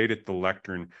 He stayed at the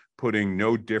lectern, putting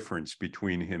no difference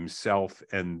between himself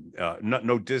and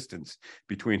no distance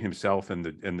between himself and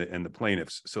the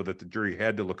plaintiffs, so that the jury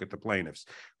had to look at the plaintiffs.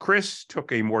 Chris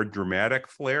took a more dramatic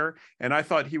flair, and I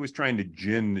thought he was trying to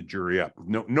gin the jury up.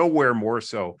 Nowhere more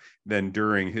so than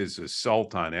during his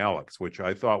assault on Alex, which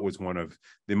I thought was one of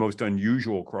the most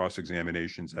unusual cross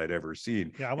examinations I'd ever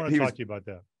seen. Yeah, I want to talk to you about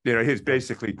that. He's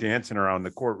basically dancing around the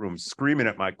courtroom, screaming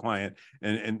at my client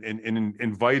and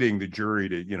inviting the jury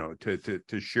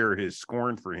to share his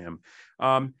scorn for him.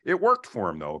 It worked for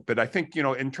him, though. But I think,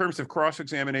 in terms of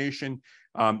cross-examination,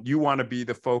 you want to be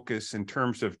the focus. In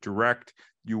terms of direct,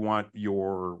 you want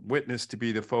your witness to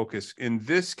be the focus. In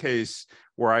this case,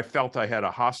 where I felt I had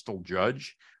a hostile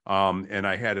judge, and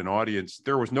I had an audience,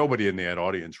 there was nobody in that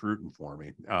audience rooting for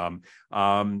me.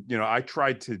 I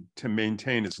tried to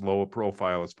maintain as low a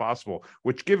profile as possible,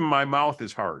 which, given my mouth,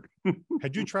 is hard.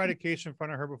 Had you tried a case in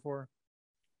front of her before?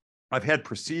 I've had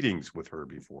proceedings with her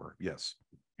before, yes.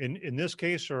 In this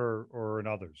case or in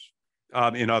others?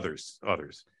 In others.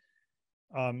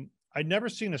 I'd never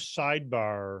seen a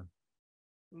sidebar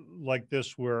like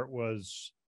this where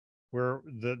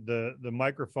the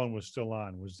microphone was still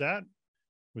on. Was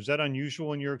that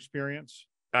unusual in your experience?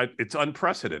 It's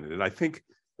unprecedented. I think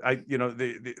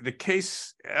the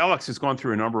case, Alex has gone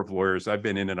through a number of lawyers. I've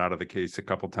been in and out of the case a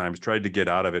couple of times, tried to get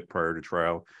out of it prior to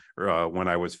trial. When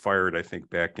I was fired, I think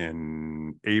back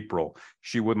in April,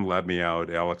 she wouldn't let me out.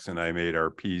 Alex and I made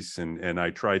our peace, and I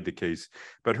tried the case.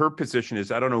 But her position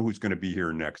is, I don't know who's going to be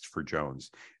here next for Jones.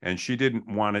 And she didn't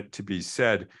want it to be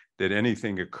said that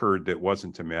anything occurred that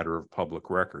wasn't a matter of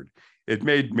public record. It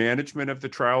made management of the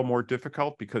trial more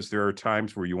difficult, because there are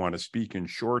times where you want to speak in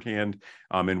shorthand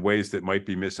in ways that might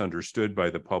be misunderstood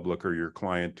by the public or your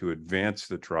client to advance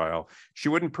the trial. She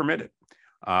wouldn't permit it.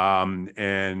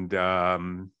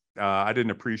 I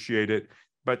didn't appreciate it,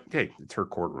 but hey, it's her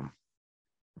courtroom.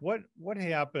 What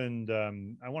happened?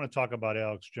 I want to talk about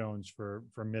Alex Jones for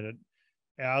a minute.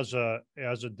 as a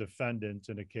defendant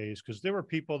in a case, because there were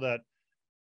people that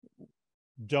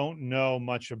don't know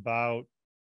much about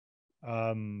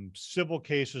civil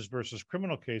cases versus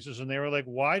criminal cases, and they were like,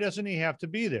 why doesn't he have to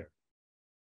be there?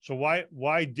 So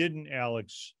why didn't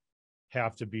Alex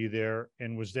have to be there?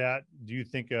 And was that, do you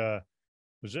think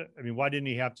was it, I mean, why didn't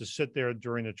he have to sit there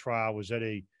during the trial? Was that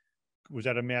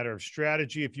a matter of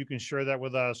strategy? If you can share that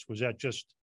with us, was that just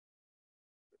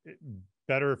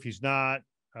better if he's not?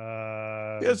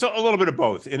 It's a little bit of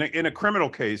both. In a criminal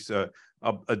case, a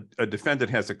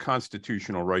defendant has a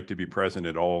constitutional right to be present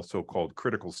at all so-called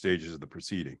critical stages of the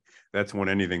proceeding. That's when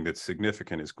anything that's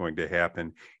significant is going to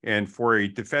happen. And for a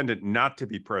defendant not to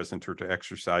be present or to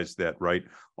exercise that right,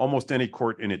 almost any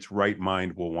court in its right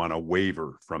mind will want a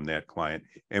waiver from that client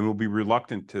and will be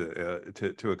reluctant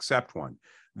to accept one.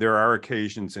 There are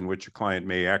occasions in which a client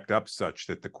may act up such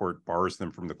that the court bars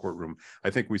them from the courtroom. I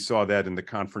think we saw that in the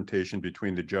confrontation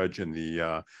between the judge and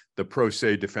the pro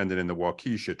se defendant in the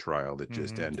Waukesha trial that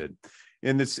just ended.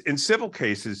 In civil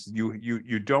cases,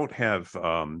 you don't have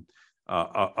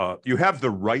you have the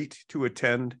right to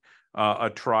attend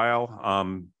a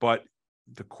trial, but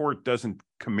the court doesn't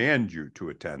command you to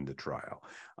attend the trial,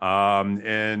 and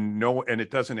it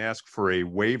doesn't ask for a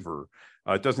waiver.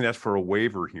 It doesn't ask for a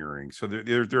waiver hearing. So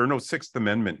there are no Sixth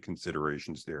Amendment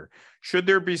considerations there. Should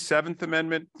there be Seventh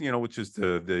Amendment, which is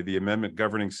the amendment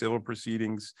governing civil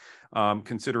proceedings,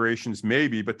 considerations?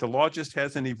 Maybe, but the law just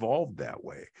hasn't evolved that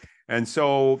way. And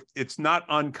so it's not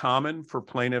uncommon for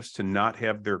plaintiffs to not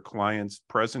have their clients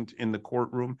present in the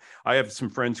courtroom. I have some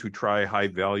friends who try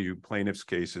high-value plaintiffs'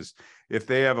 cases. If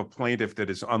they have a plaintiff that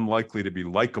is unlikely to be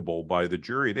likable by the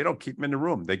jury, they don't keep him in the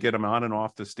room. They get him on and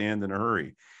off the stand in a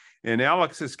hurry. In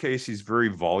Alex's case, he's very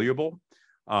voluble.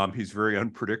 He's very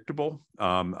unpredictable.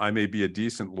 I may be a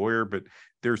decent lawyer, but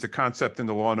there's a concept in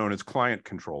the law known as client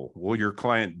control. Will your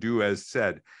client do as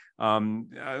said?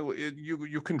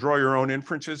 You can draw your own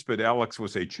inferences, but Alex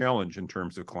was a challenge in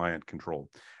terms of client control.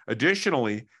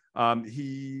 Additionally,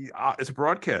 he is a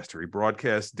broadcaster. He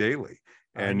broadcasts daily.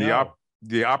 And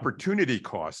the opportunity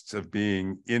costs of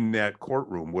being in that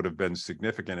courtroom would have been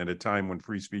significant at a time when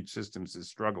free speech systems is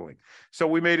struggling. So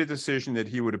we made a decision that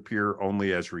he would appear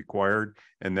only as required,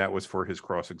 and that was for his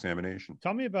cross-examination.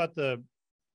 Tell me about the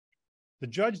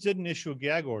judge didn't issue a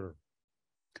gag order.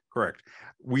 Correct.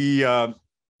 We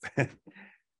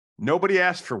nobody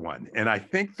asked for one. And I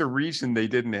think the reason they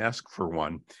didn't ask for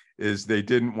one is they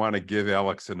didn't want to give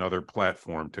Alex another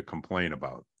platform to complain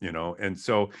about, And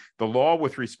so the law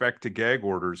with respect to gag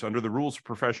orders, under the rules of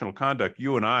professional conduct,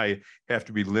 you and I have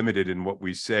to be limited in what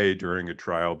we say during a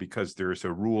trial because there's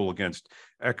a rule against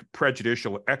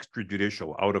prejudicial,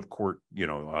 extrajudicial, out of court,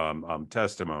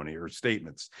 testimony or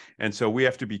statements. And so we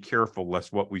have to be careful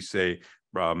lest what we say,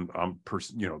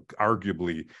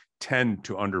 arguably tend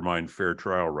to undermine fair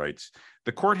trial rights.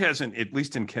 The court has, at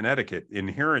least in Connecticut,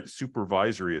 inherent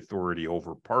supervisory authority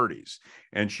over parties,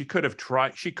 and she could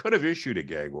have issued a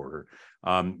gag order.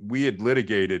 We had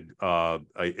litigated a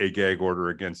gag order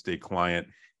against a client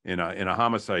in a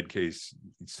homicide case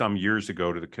some years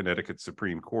ago to the Connecticut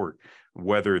Supreme Court,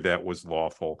 whether that was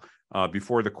lawful.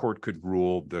 Before the court could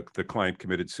rule, the client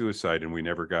committed suicide, and we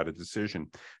never got a decision.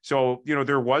 So,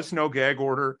 there was no gag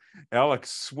order.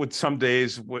 Alex would some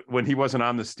days, when he wasn't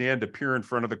on the stand, appear in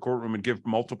front of the courtroom and give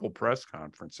multiple press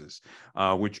conferences,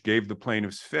 which gave the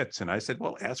plaintiffs fits. And I said,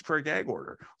 well, ask for a gag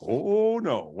order. Oh,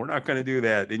 no, we're not going to do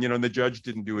that. And, and the judge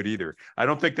didn't do it either. I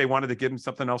don't think they wanted to give him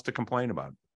something else to complain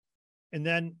about. And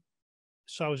then,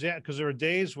 so I was because there were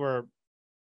days where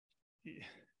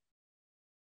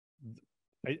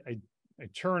I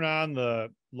turn on the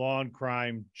Law and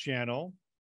Crime channel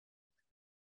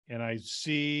and I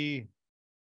see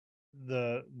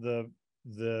the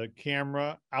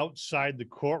camera outside the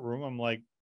courtroom. I'm like,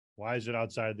 why is it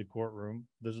outside the courtroom?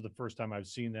 This is the first time I've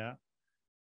seen that.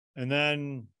 And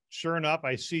then sure enough,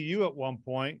 I see you at one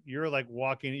point. You're like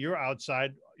walking, you're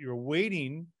outside, you're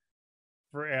waiting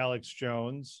for Alex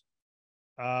Jones.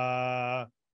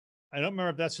 I don't remember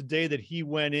if that's the day that he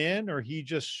went in or he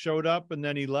just showed up and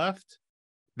then he left.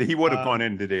 He would have gone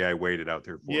in the day I waited out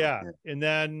there for him. And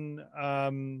then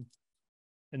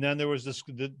there was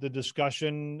the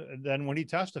discussion then when he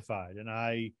testified, and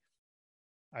I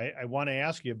want to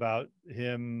ask you about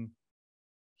him.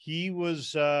 He was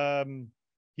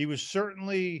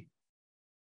certainly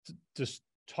just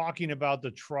talking about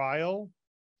the trial.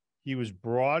 He was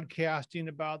broadcasting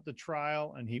about the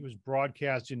trial, and he was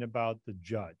broadcasting about the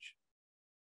judge.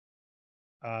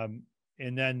 And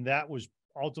then that was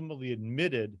ultimately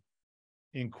admitted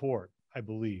in court, I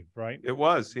believe, right? It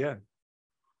was, yeah.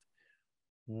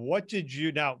 what did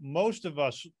you, now, most of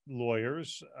us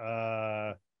lawyers,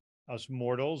 us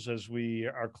mortals, as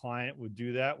our client would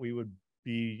do that, we would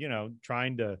be,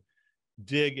 trying to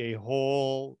dig a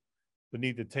hole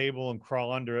beneath the table and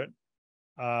crawl under it.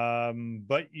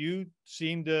 But you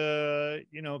seem to,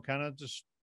 kind of just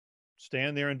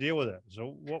stand there and deal with it.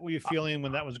 So what were you feeling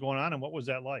when that was going on, and what was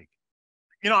that like?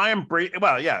 I embrace,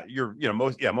 well, yeah,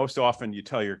 most often you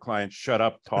tell your clients, shut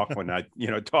up, talk when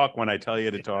talk when I tell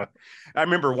you to talk. I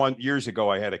remember years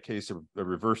ago, I had a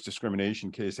reverse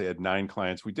discrimination case. I had 9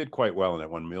 clients. We did quite well in it,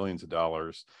 won millions of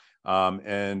dollars.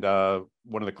 And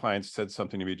one of the clients said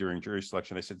something to me during jury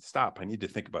selection. I said, stop, I need to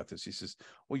think about this. He says,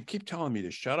 well, you keep telling me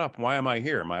to shut up. Why am I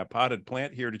here? Am I a potted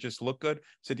plant here to just look good? I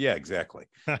said, yeah, exactly.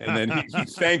 And then he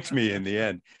thanked me in the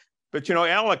end. But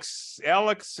Alex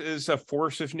is a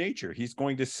force of nature. He's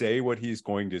going to say what he's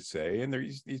going to say, and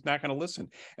he's not going to listen.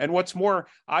 And what's more,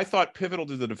 I thought pivotal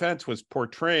to the defense was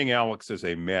portraying Alex as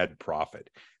a mad prophet.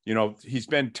 He's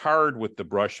been tarred with the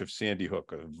brush of Sandy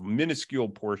Hook, a minuscule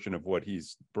portion of what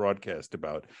he's broadcast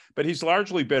about. But he's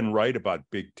largely been right about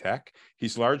big tech.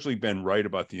 He's largely been right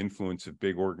about the influence of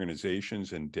big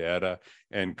organizations and data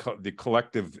and the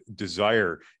collective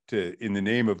desire to, in the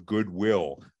name of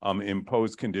goodwill,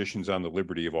 impose conditions on the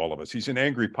liberty of all of us. He's an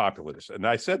angry populist. And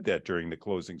I said that during the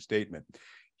closing statement.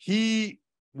 He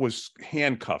was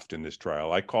handcuffed in this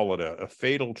trial. I call it a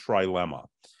fatal trilemma.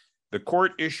 The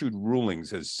court issued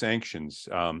rulings as sanctions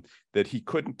that he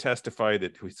couldn't testify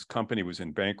that his company was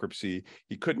in bankruptcy.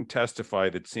 He couldn't testify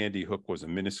that Sandy Hook was a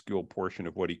minuscule portion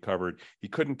of what he covered. He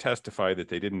couldn't testify that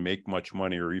they didn't make much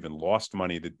money or even lost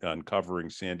money on covering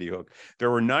Sandy Hook. There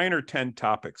were 9 or 10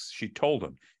 topics. She told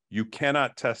him, you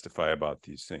cannot testify about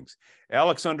these things.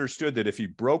 Alex understood that if he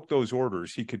broke those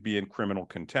orders, he could be in criminal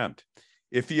contempt.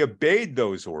 If he obeyed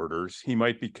those orders, he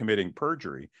might be committing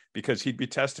perjury because he'd be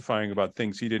testifying about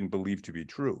things he didn't believe to be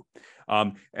true.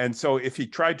 And so if he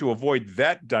tried to avoid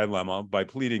that dilemma by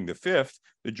pleading the fifth,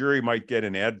 the jury might get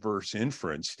an adverse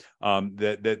inference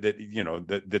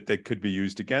that could be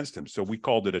used against him. So we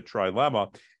called it a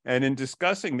trilemma. And in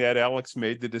discussing that, Alex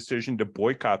made the decision to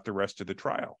boycott the rest of the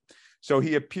trial. So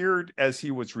he appeared as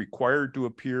he was required to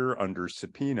appear under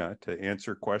subpoena to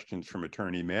answer questions from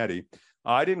Attorney Maddie.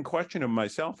 I didn't question him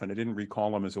myself, and I didn't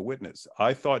recall him as a witness.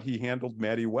 I thought he handled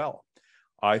Maddie well.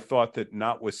 I thought that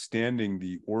notwithstanding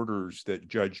the orders that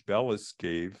Judge Bellis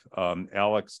gave,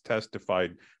 Alex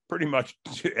testified pretty much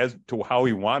as to how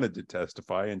he wanted to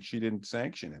testify, and she didn't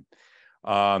sanction him.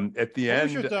 At the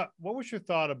end, what was your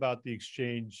thought about the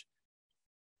exchange?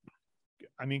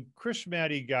 I mean, Chris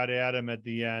Maddie got at him at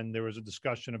the end. There was a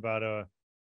discussion about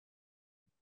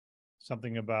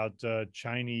something about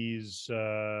Chinese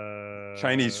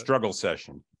struggle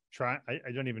session. I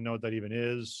don't even know what that even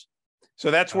is. So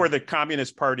that's where the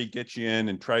Communist Party gets you in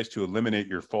and tries to eliminate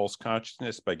your false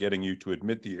consciousness by getting you to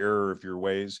admit the error of your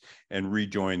ways and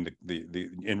rejoin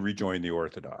the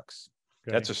Orthodox.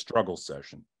 Okay. That's a struggle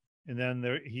session. And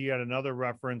then he had another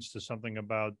reference to something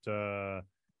about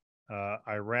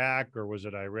Iraq, or was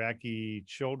it Iraqi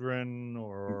children,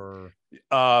 or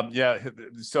yeah.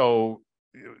 So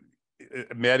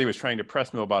Maddie was trying to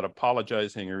press me about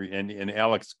apologizing, and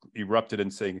Alex erupted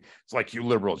and saying, it's like you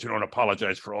liberals, you don't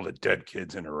apologize for all the dead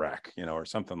kids in Iraq, or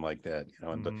something like that,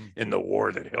 in the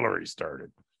war that Hillary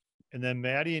started. And then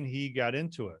Maddie and he got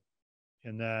into it.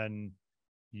 And then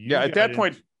at that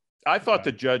point, I thought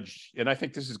the judge, and I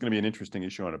think this is going to be an interesting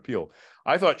issue on appeal,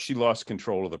 I thought she lost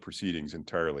control of the proceedings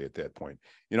entirely at that point.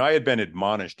 I had been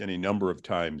admonished any number of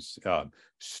times,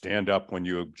 stand up when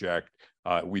you object.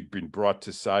 We'd been brought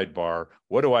to sidebar.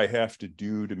 What do I have to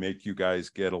do to make you guys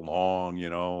get along?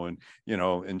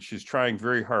 And she's trying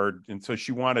very hard. And so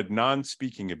she wanted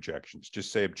non-speaking objections.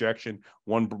 Just say objection,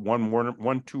 one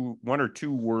or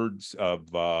two words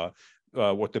of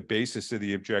what the basis of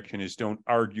the objection is. Don't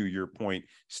argue your point.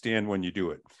 Stand when you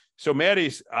do it. So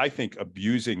Maddie's, I think,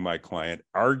 abusing my client,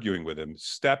 arguing with him,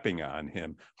 stepping on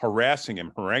him, harassing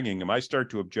him, haranguing him. I start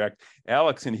to object.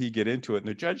 Alex and he get into it, and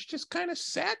the judge just kind of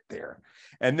sat there.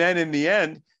 And then in the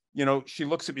end, she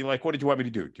looks at me like, "What did you want me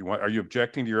to do? Are you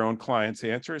objecting to your own client's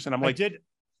answers?" And I'm like,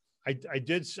 I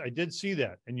did see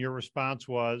that. And your response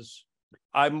was,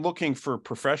 I'm looking for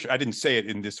profession. I didn't say it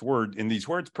in these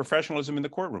words, professionalism in the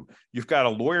courtroom. You've got a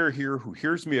lawyer here who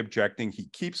hears me objecting. He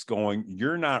keeps going.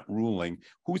 You're not ruling.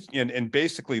 And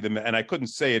basically and I couldn't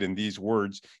say it in these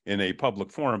words in a public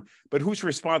forum, but whose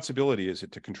responsibility is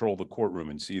it to control the courtroom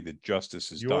and see that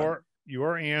justice is done?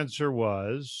 Your answer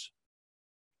was,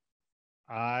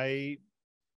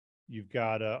 you've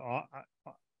got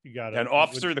an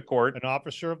officer of the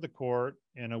court,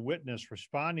 and a witness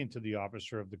responding to the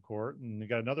officer of the court, and you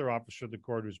got another officer of the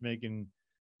court who's making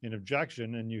an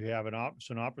objection, and you have an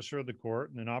officer of the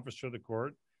court, and an officer of the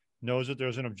court knows that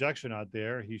there's an objection out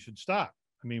there, he should stop.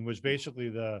 I mean, was basically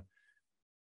the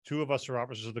two of us are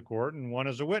officers of the court and one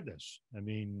is a witness. I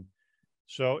mean,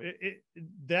 so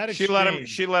that exchange,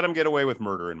 she let him get away with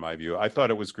murder, in my view. I thought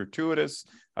it was gratuitous.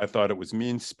 I thought it was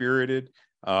mean-spirited,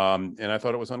 and I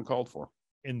thought it was uncalled for.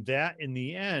 And that, in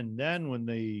the end, then when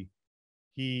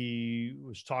he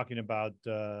was talking about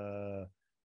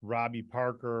Robbie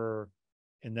Parker,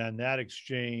 and then that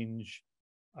exchange,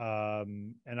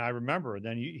 and I remember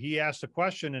then he asked a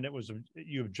question, and it was,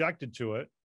 you objected to it,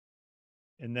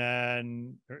 and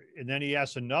then he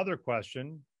asked another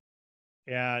question,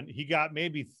 and he got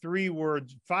maybe 5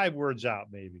 words out,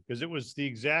 maybe, because it was the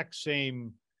exact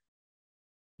same.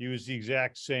 He was the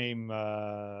exact same,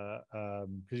 because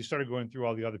he started going through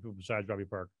all the other people besides Robbie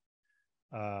Parker.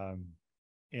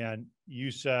 And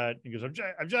you said, he goes,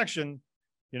 objection,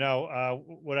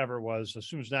 whatever it was,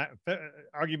 assumes not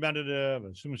argumentative,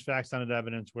 assumes facts, not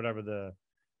evidence, whatever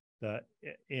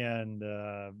and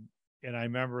I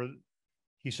remember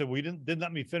he said, well, you didn't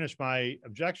let me finish my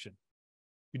objection.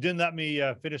 You didn't let me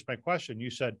finish my question. You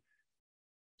said,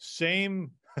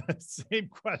 same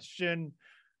question,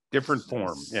 different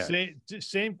form. Yeah.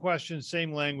 Same question,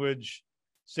 same language,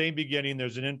 same beginning.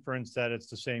 There's an inference that it's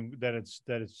the same, that it's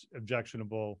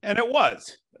objectionable. And it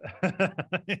was.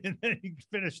 And then he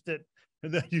finished it.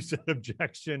 And then you said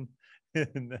objection.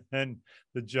 And then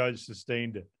the judge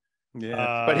sustained it.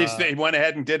 Yeah. But he went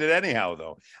ahead and did it anyhow,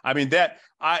 though. I mean, that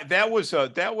was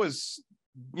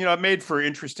it made for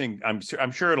interesting.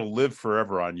 I'm sure it'll live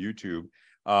forever on YouTube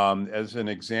as an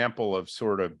example of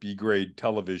sort of B-grade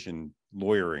television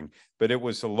lawyering, but it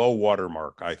was a low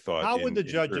watermark, I thought. How would the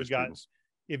judge have gotten,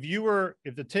 if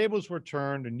the tables were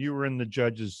turned and you were in the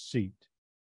judge's seat,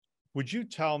 would you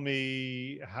tell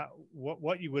me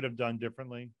what you would have done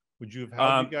differently? Would you have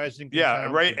held you guys in contempt? Yeah,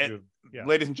 right.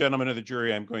 Ladies and gentlemen of the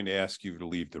jury, I'm going to ask you to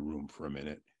leave the room for a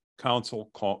minute. Counsel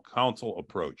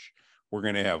approach. We're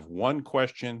going to have one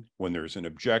question. When there's an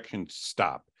objection,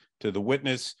 stop. To the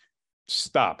witness,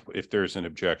 stop if there's an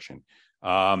objection.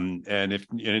 And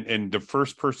the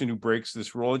first person who breaks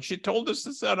this rule, and she told us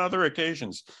this on other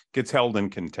occasions, gets held in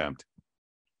contempt.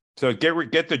 So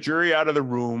get the jury out of the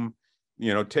room,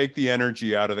 take the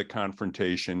energy out of the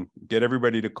confrontation, get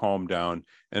everybody to calm down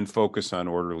and focus on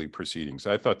orderly proceedings.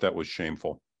 I thought that was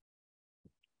shameful.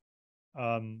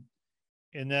 And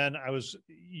then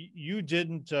you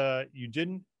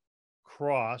didn't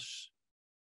cross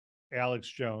Alex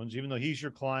Jones, even though he's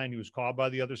your client. He was called by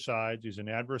the other side. He's an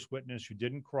adverse witness. You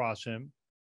didn't cross him.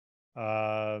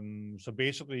 So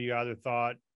basically you either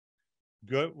thought,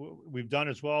 good, we've done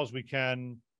as well as we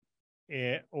can,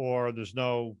 or there's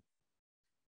no,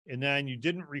 and then you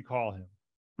didn't recall him.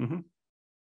 Mm-hmm.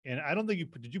 And I don't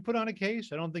think did you put on a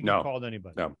case? I don't think you called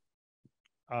anybody. No.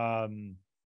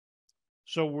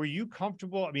 So were you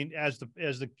comfortable? I mean, as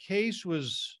the case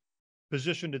was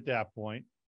positioned at that point,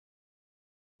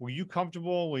 were you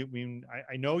comfortable?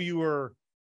 I know you were,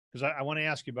 because I want to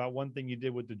ask you about one thing you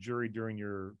did with the jury during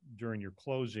your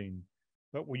closing,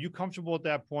 but were you comfortable at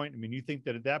that point? I mean, you think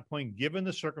that at that point, given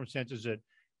the circumstances, that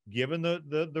given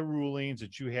the rulings,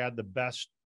 that you had this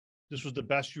was the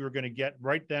best you were going to get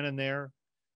right then and there?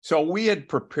 So we had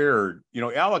prepared,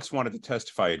 Alex wanted to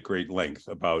testify at great length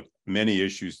about many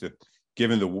issues that,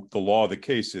 given the law of the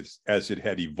case as it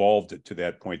had evolved to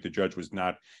that point, the judge was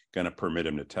not going to permit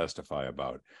him to testify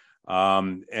about.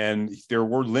 And there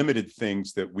were limited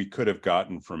things that we could have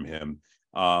gotten from him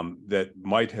that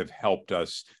might have helped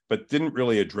us, but didn't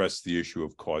really address the issue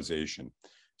of causation.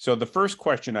 So the first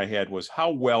question I had was,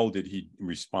 how well did he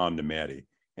respond to Maddie?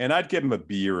 And I'd give him a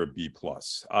B or a B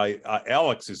plus.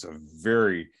 Alex is a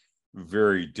very,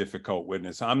 very difficult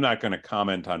witness. I'm not going to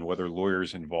comment on whether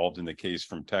lawyers involved in the case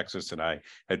from Texas and I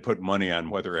had put money on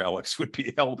whether Alex would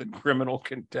be held in criminal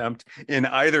contempt in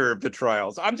either of the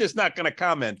trials. I'm just not going to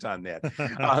comment on that.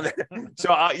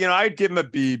 So I'd give him a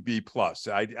B plus.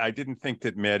 I didn't think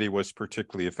that Maddie was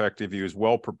particularly effective. He was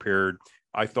well prepared.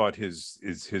 I thought his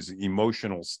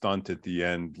emotional stunt at the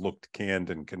end looked canned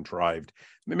and contrived.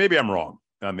 Maybe I'm wrong.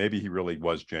 Maybe he really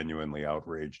was genuinely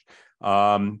outraged.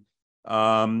 Whenever,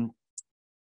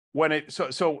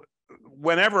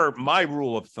 my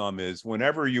rule of thumb is,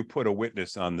 whenever you put a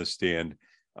witness on the stand,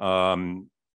 you're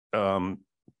going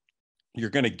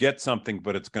to get something,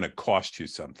 but it's going to cost you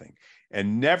something.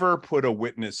 And never put a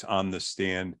witness on the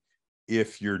stand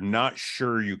if you're not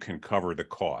sure you can cover the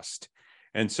cost.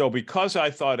 And so because I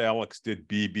thought Alex did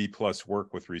B plus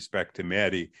work with respect to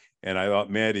Maddie, and I thought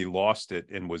Maddie lost it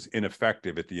and was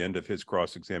ineffective at the end of his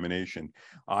cross-examination,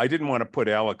 I didn't want to put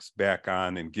Alex back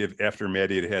on and give, after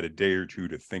Maddie had had a day or two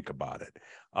to think about it,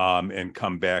 and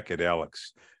come back at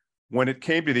Alex. When it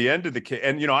came to the end of the case,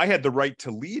 and, I had the right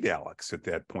to lead Alex at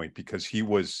that point because he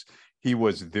was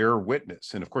their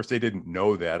witness. And of course, they didn't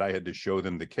know that. I had to show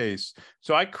them the case.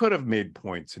 So I could have made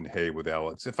points in hay with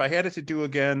Alex. If I had it to do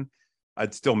again,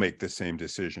 I'd still make the same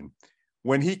decision.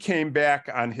 When he came back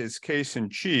on his case in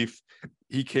chief,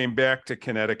 he came back to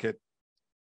Connecticut,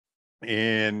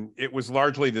 and it was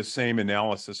largely the same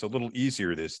analysis, a little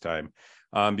easier this time,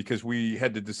 because we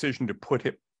had the decision to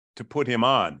put him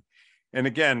on. And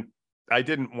again, I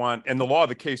didn't want, and the law of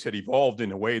the case had evolved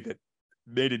in a way that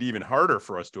made it even harder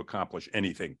for us to accomplish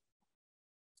anything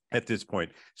at this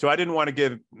point. So I didn't want to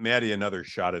give Maddie another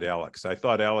shot at Alex. I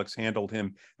thought Alex handled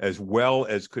him as well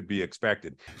as could be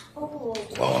expected. Well,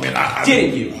 I mean,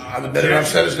 I've admitted I've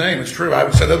said his name. It's true. I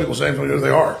haven't said other people's names when we know who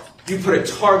they are. You put a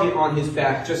target on his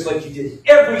back just like you did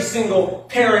every single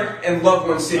parent and loved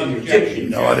one sitting here, didn't you?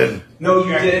 No, I didn't. No,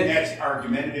 you didn't. That's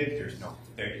argumentative.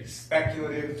 It's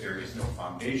speculative. There is no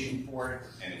foundation for it,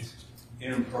 and it's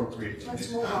inappropriate.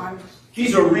 Let's move on.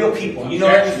 These are real people. You know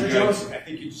that, Mr. Jones? I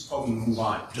think you just told them to move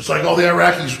on. Just like all the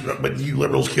Iraqis, but you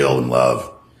liberals kill and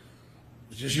love.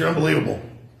 You're unbelievable.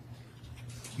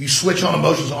 You switch on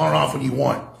emotions on and off when you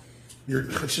want.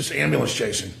 It's just ambulance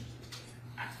chasing.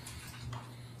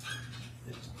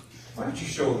 Why don't you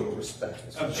show a little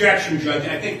respect? Objection, Judge.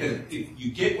 I think that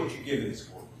you get what you give in this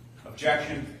court.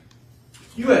 Objection.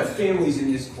 You have families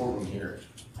in this courtroom here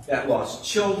that lost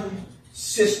children,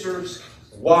 sisters,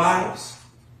 wives,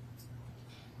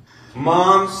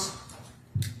 moms.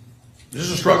 Is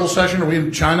this a struggle session? Are we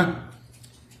in China?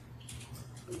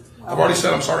 I've already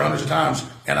said I'm sorry hundreds of times,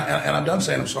 and I'm done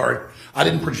saying I'm sorry. I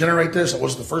didn't generate this. I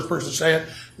wasn't the first person to say it.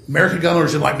 American gun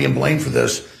owners didn't like being blamed for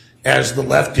this, as the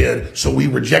left did, so we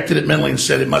rejected it mentally and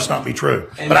said it must not be true.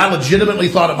 But I legitimately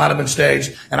thought it might have been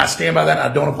staged, and I stand by that, and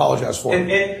I don't apologize for it.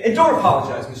 And don't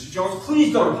apologize, Mr. Jones.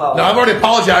 Please don't apologize. No, I've already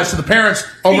apologized to the parents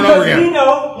over and over again. We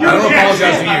know I don't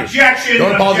apologize to you. Objection.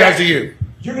 Don't apologize to you.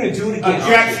 You're going to do it again.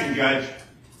 Objection, Judge.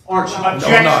 Aren't you?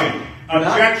 Objection. No, I'm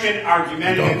not. Objection.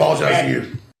 Argumentative. Don't apologize to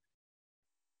you.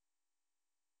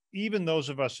 Even those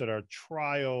of us that are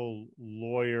trial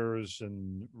lawyers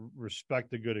and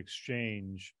respect a good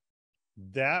exchange,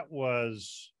 that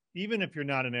was, even if you're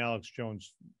not an Alex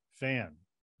Jones fan,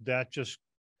 that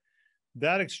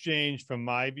exchange, from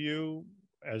my view,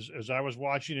 as I was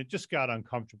watching it, just got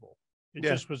uncomfortable. It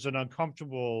just was an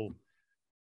uncomfortable.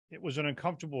 It was an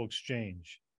uncomfortable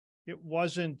exchange. It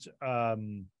wasn't.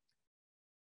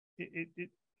 It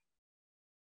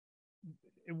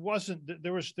wasn't.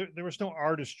 There was no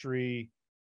artistry.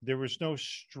 There was no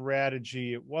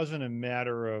strategy. It wasn't a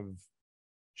matter of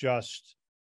just.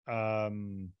 I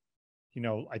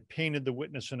painted the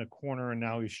witness in a corner and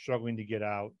now he's struggling to get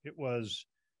out. It was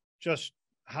just,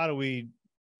 how do we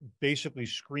basically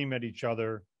scream at each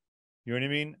other? You know what I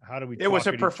mean? How do we? It was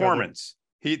a performance.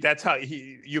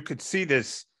 You could see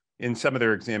this in some of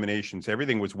their examinations.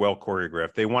 Everything was well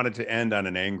choreographed. They wanted to end on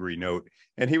an angry note,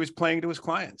 and he was playing to his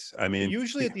clients. I mean,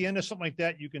 usually at the end of something like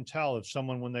that, you can tell if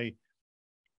someone,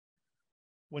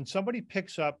 when somebody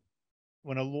picks up,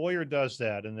 when a lawyer does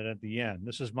that, and then at the end,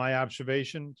 this is my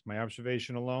observation, it's my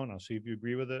observation alone, I'll see if you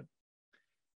agree with it.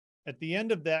 At the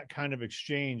end of that kind of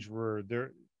exchange where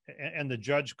and the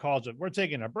judge calls it, we're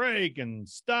taking a break and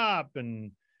stop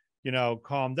and,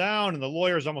 calm down. And the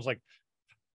lawyer is almost like,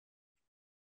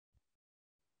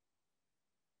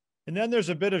 and then there's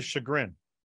a bit of chagrin,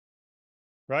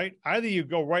 right? Either you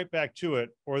go right back to it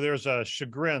or there's a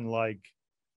chagrin,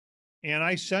 and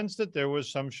I sensed that there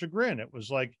was some chagrin. It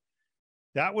was like,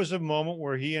 that was a moment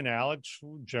where he and Alex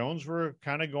Jones were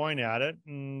kind of going at it,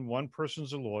 and one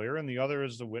person's a lawyer and the other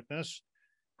is the witness.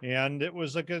 And it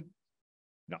was like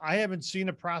I haven't seen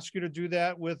a prosecutor do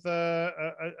that with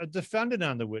a defendant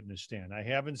on the witness stand. I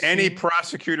haven't seen any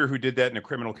prosecutor who did that in a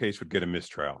criminal case would get a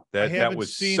mistrial. That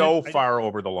was so far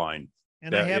over the line.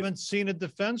 And I haven't seen a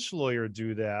defense lawyer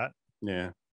do that.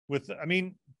 Yeah.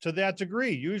 To that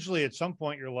degree. Usually at some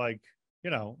point you're like,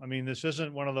 this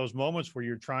isn't one of those moments where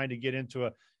you're trying to get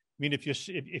into if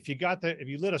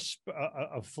you lit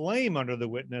a flame under the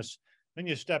witness, then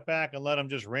you step back and let them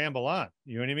just ramble on.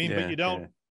 You know what I mean? But you don't. Yeah.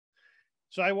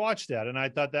 So I watched that and I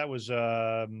thought that was,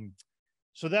 so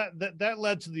that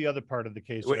led to the other part of the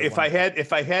case. If I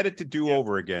had it to do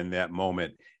over again, that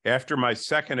moment after my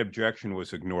second objection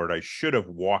was ignored, I should have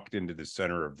walked into the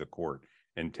center of the court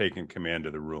and taken command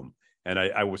of the room. And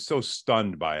I was so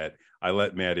stunned by it. I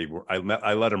let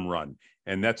him run.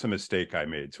 And that's a mistake I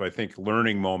made. So I think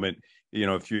learning moment,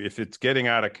 if it's getting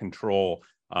out of control,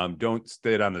 don't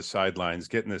stay on the sidelines,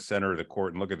 get in the center of the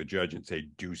court and look at the judge and say,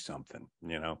 do something,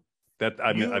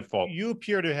 You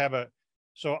appear to have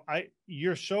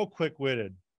you're so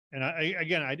quick-witted. And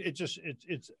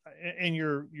and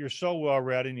you're so well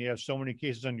read and you have so many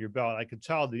cases under your belt. I could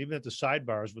tell that even at the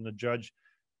sidebars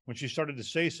when she started to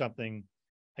say something,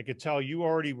 I could tell you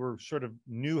already were sort of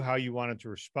knew how you wanted to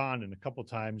respond. And a couple of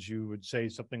times you would say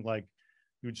something like,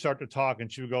 you would start to talk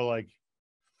and she would go like,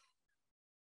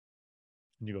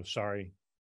 and you go, sorry,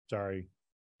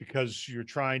 because you're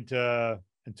trying to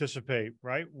anticipate,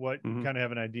 right? What you kind of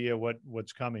have an idea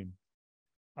what's coming.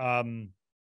 I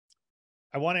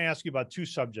want to ask you about two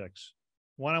subjects.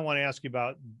 One, I want to ask you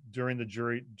about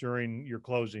during your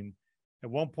closing. At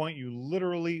one point, you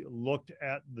literally looked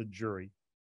at the jury,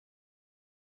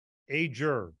 a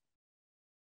juror,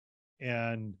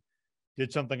 and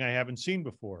did something I haven't seen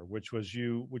before,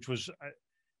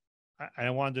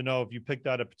 I wanted to know if you picked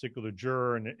out a particular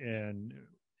juror and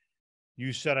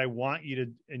you said, I want you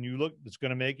to, and you look, it's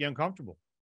going to make you uncomfortable.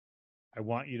 I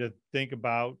want you to think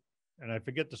about, and I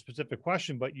forget the specific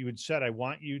question, but you had said,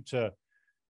 it's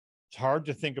hard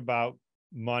to think about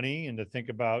money and to think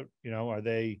about,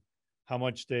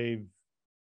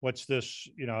 what's this,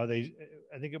 I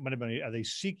think it might have been, are they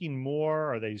seeking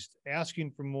more? Are they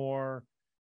asking for more?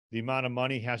 The amount of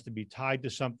money has to be tied to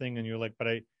something. And you're like,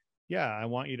 I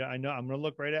want you to, I know I'm going to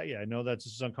look right at you. I know this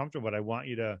is uncomfortable, but I want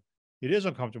you to, it is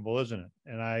uncomfortable, isn't it?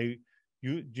 And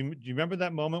do you remember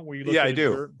that moment where you looked at I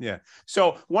do. juror? Yeah.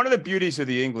 So one of the beauties of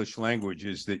the English language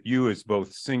is that you is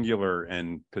both singular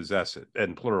and possessive,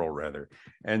 and plural rather.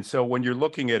 And so when you're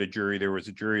looking at a jury, there was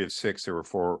a jury of 6, there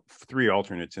were 3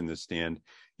 alternates in the stand.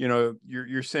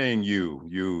 You're saying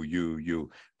you,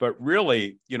 but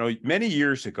really, many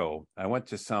years ago, I went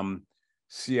to some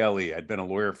CLE. I'd been a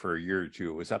lawyer for a year or two.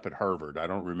 It was up at Harvard. I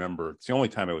don't remember. It's the only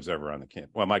time I was ever on the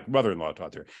campus. Well, my mother-in-law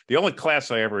taught there. The only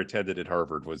class I ever attended at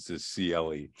Harvard was this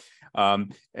CLE.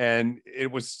 And it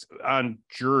was on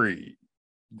jury,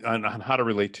 on how to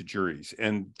relate to juries.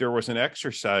 And there was an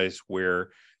exercise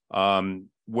where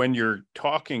when you're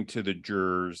talking to the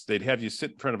jurors, they'd have you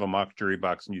sit in front of a mock jury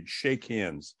box and you'd shake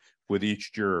hands with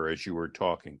each juror as you were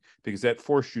talking, because that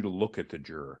forced you to look at the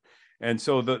juror. And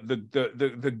so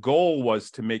the goal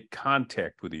was to make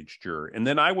contact with each juror. And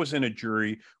then I was in a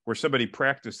jury where somebody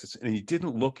practiced this and he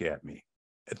didn't look at me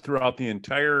throughout the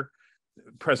entire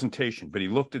presentation, but he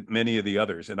looked at many of the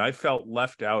others and I felt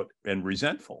left out and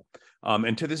resentful.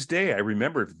 And to this day, I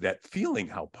remember that feeling,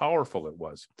 how powerful it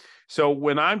was. So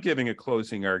when I'm giving a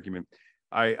closing argument,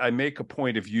 I make a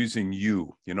point of using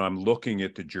you. I'm looking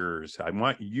at the jurors. I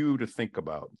want you to think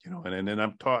about, and then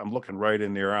I'm looking right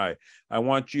in their eye. I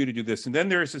want you to do this. And then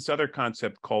there's this other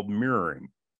concept called mirroring.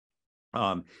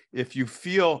 If you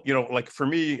feel, like for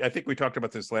me, I think we talked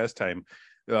about this last time.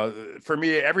 For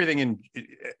me, everything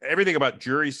about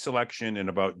jury selection and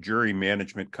about jury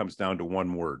management comes down to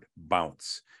one word: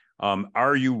 bounce.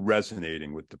 Are you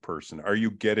resonating with the person? Are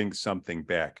you getting something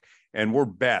back? And we're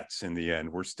bats in the end.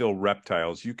 We're still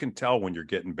reptiles. You can tell when you're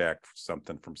getting back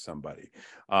something from somebody.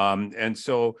 And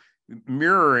so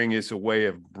mirroring is a way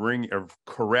of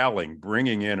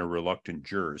bringing in a reluctant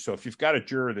juror. So if you've got a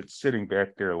juror that's sitting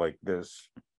back there like this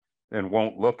and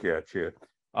won't look at you,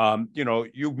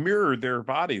 you mirror their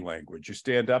body language. You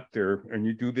stand up there and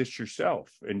you do this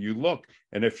yourself and you look.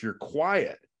 And if you're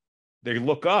quiet, they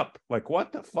look up like,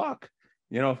 what the fuck?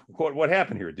 What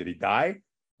happened here? Did he die?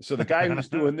 So the guy who's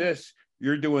doing this,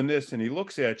 you're doing this, and he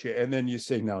looks at you, and then you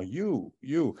say, now you.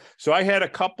 So I had a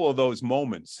couple of those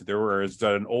moments. There was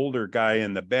an older guy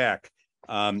in the back,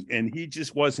 and he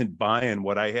just wasn't buying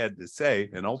what I had to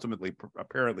say, and ultimately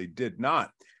apparently did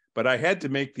not. But I had to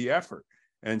make the effort.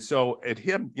 And so at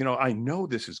him, I know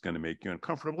this is going to make you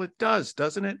uncomfortable. It does,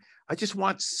 doesn't it? I just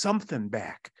want something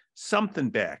back.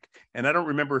 And I don't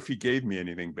remember if he gave me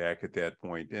anything back at that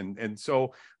point. And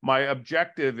so my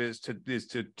objective is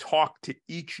to talk to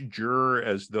each juror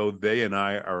as though they and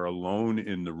I are alone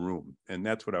in the room. And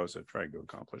that's what I was trying to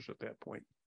accomplish at that point.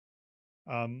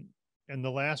 And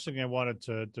the last thing I wanted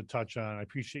to touch on, I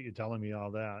appreciate you telling me all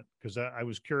that, because I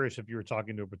was curious if you were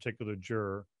talking to a particular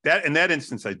juror. That in that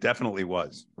instance, I definitely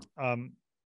was. Let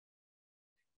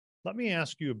me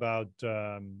ask you about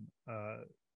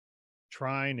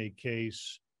trying a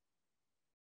case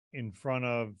in front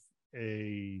of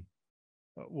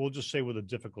we'll just say with a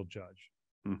difficult judge.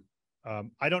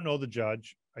 I don't know the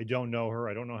judge. I don't know her.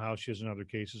 I don't know how she is in other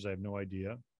cases. I have no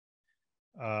idea.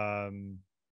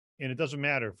 and it doesn't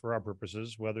matter for our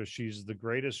purposes whether she's the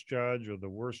greatest judge or the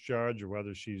worst judge, or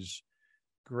whether she's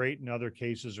great in other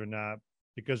cases or not,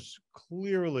 because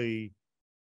clearly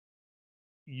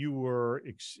you were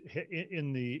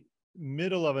in the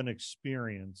middle of an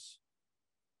experience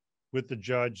with the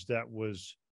judge that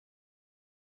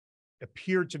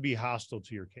appeared to be hostile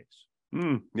to your case.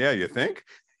 Yeah, you think?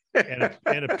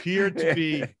 and appeared to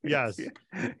be, yes,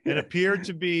 and appeared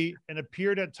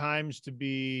at times to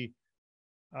be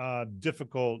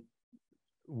difficult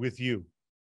with you.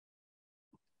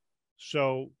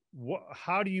 So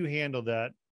how do you handle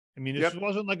that? I mean, this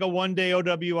wasn't like a one-day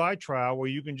OWI trial where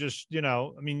you can just, there's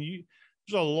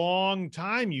a long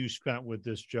time you spent with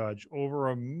this judge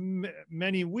over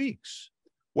many weeks.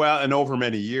 Well, and over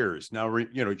many years. Now,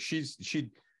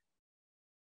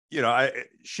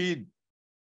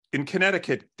 in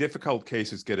Connecticut, difficult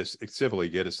cases get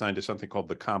assigned to something called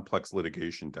the complex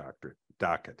litigation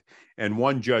docket. And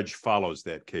one judge follows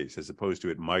that case as opposed to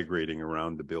it migrating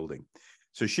around the building.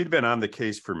 So she'd been on the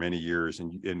case for many years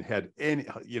and had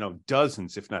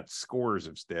dozens, if not scores,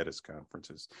 of status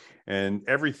conferences. And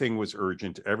everything was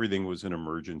urgent. Everything was an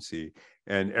emergency.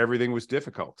 And everything was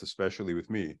difficult, especially with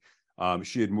me.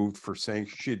 She had moved for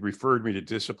sanction. She had referred me to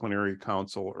disciplinary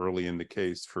counsel early in the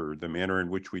case for the manner in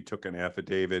which we took an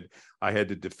affidavit. I had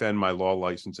to defend my law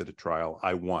license at a trial.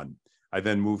 I won. I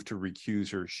then moved to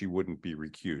recuse her. She wouldn't be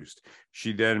recused.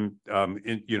 She then,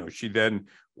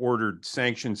 ordered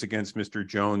sanctions against Mr.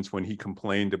 Jones when he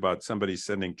complained about somebody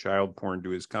sending child porn to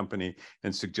his company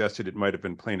and suggested it might have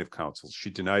been plaintiff counsel. She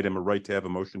denied him a right to have a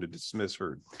motion to dismiss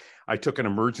heard. I took an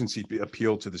emergency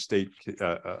appeal to the state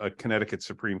Connecticut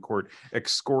Supreme Court,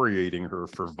 excoriating her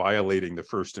for violating the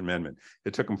First Amendment.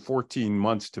 It took him 14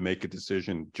 months to make a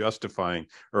decision justifying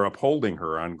or upholding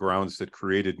her on grounds that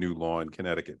created new law in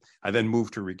Connecticut. I then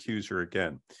moved to recuse her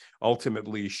again.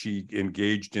 Ultimately, she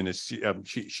engaged in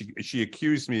she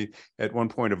accused me at one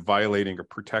point of violating a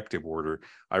protective order.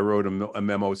 I wrote a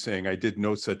memo saying I did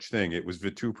no such thing. It was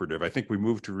vituperative. I think we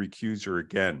moved to recuse her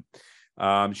again.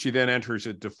 She then enters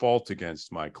a default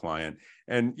against my client.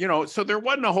 And, so there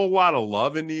wasn't a whole lot of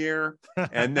love in the air.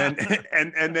 And then,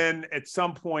 and then at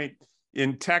some point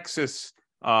in Texas,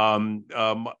 my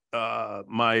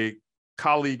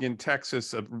colleague in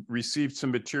Texas received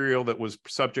some material that was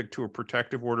subject to a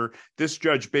protective order. This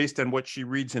judge, based on what she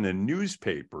reads in a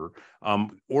newspaper,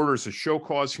 orders a show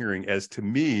cause hearing as to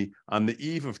me on the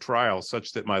eve of trial,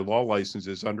 such that my law license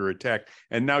is under attack.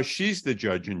 And now she's the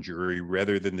judge and jury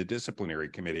rather than the disciplinary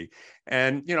committee.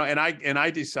 And, and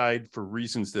I decide, for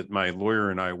reasons that my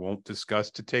lawyer and I won't discuss,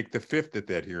 to take the fifth at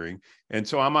that hearing. And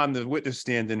so I'm on the witness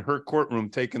stand in her courtroom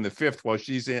taking the fifth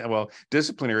while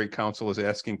disciplinary counsel is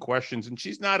asking questions, and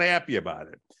she's not happy about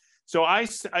it. So I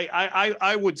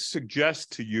would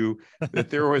suggest to you that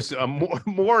there was a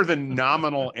more than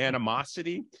nominal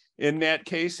animosity in that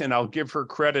case, and I'll give her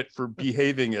credit for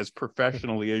behaving as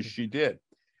professionally as she did.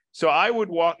 So I would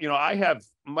walk, I have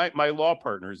my law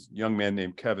partner is a young man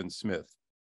named Kevin Smith.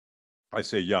 I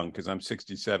say young because I'm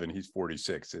 67, he's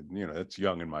 46, and that's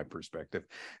young in my perspective.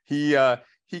 He got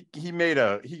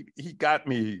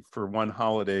me for one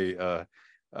holiday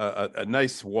a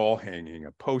nice wall hanging,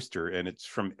 a poster, and it's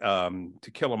from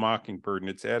To Kill a Mockingbird, and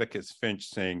it's Atticus Finch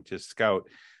saying to Scout,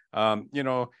 I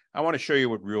want to show you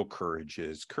what real courage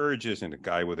is. Courage isn't a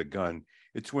guy with a gun.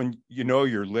 It's when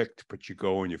you're licked, but you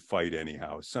go and you fight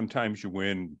anyhow. Sometimes you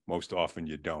win, most often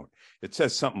you don't. It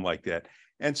says something like that.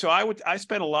 And so I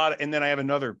spent a lot and then I have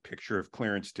another picture of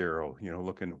Clarence Darrow,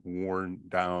 looking worn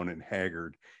down and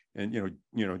haggard. And,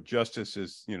 justice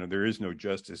is, there is no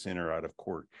justice in or out of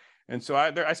court. And so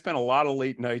I spent a lot of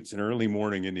late nights and early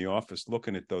morning in the office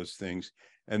looking at those things.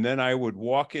 And then I would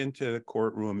walk into the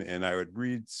courtroom and I would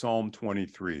read Psalm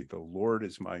 23, "The Lord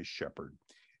is my shepherd.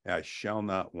 I shall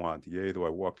not want. Yea, though I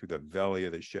walk through the valley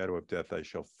of the shadow of death, I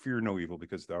shall fear no evil,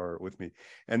 because thou art with me."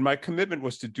 And my commitment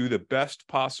was to do the best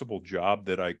possible job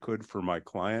that I could for my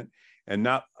client and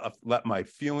not let my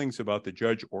feelings about the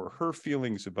judge or her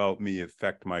feelings about me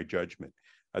affect my judgment.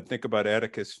 I'd think about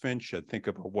Atticus Finch. I'd think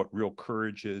about what real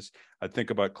courage is. I'd think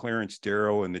about Clarence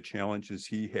Darrow and the challenges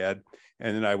he had.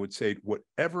 And then I would say,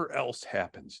 whatever else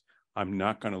happens, I'm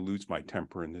not going to lose my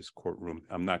temper in this courtroom.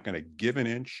 I'm not going to give an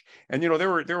inch. And,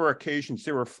 there were occasions,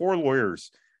 there were 4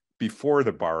 lawyers before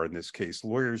the bar in this case,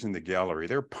 lawyers in the gallery.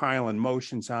 They're piling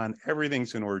motions on.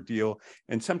 Everything's an ordeal.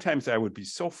 And sometimes I would be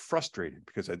so frustrated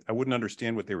because I wouldn't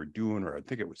understand what they were doing, or I'd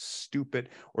think it was stupid,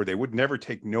 or they would never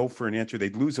take no for an answer.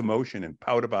 They'd lose emotion and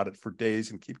pout about it for days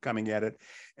and keep coming at it.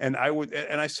 And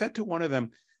I said to one of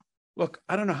them, "Look,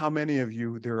 I don't know how many of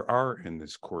you there are in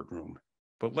this courtroom,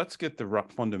 but let's get the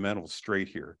fundamentals straight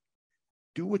here.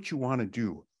 Do what you want to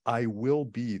do. I will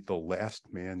be the last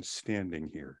man standing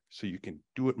here. So you can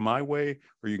do it my way,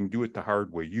 or you can do it the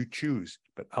hard way. You choose,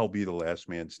 but I'll be the last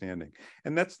man standing.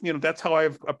 And that's, that's how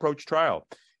I've approached trial.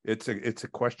 It's a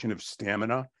question of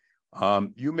stamina.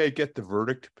 You may get the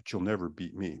verdict, but you'll never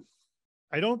beat me.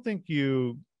 I don't think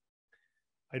you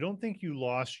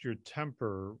lost your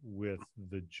temper with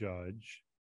the judge.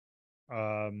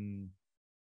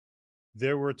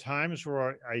 There were times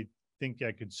where I think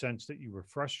I could sense that you were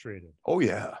frustrated. Oh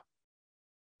yeah.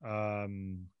 I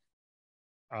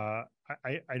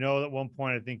know at one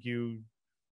point, I think you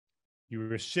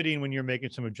were sitting when you're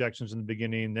making some objections in the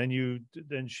beginning, then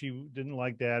she didn't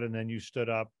like that. And then you stood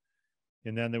up,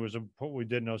 and then there was a point we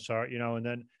did no sorry,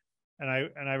 and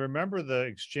I remember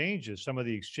some of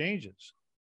the exchanges.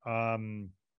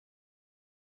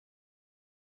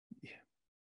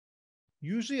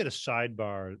 Usually at a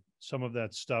sidebar, some of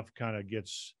that stuff kind of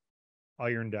gets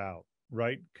ironed out,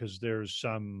 right? Because there's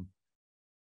some,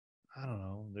 I don't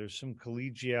know, there's some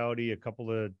collegiality, a couple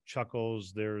of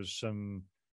chuckles, there's some,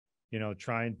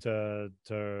 trying to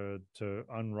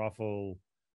unruffle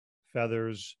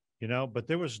feathers, but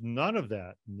there was none of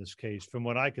that in this case, from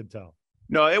what I could tell.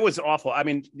 No, it was awful. I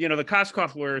mean, the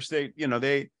Koskoff lawyers,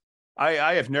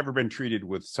 I have never been treated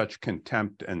with such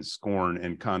contempt and scorn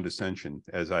and condescension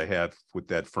as I have with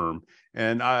that firm.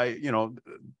 And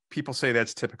people say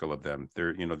that's typical of them.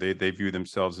 They view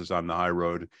themselves as on the high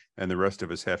road, and the rest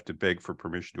of us have to beg for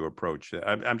permission to approach.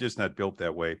 I'm just not built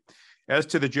that way. As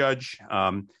to the judge,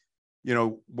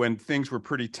 when things were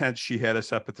pretty tense, she had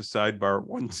us up at the sidebar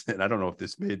once, and I don't know if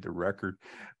this made the record,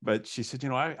 but she said,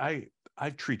 I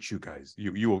treat you guys,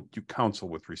 you counsel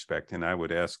with respect, and I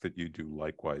would ask that you do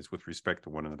likewise with respect to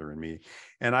one another and me.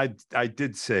 And I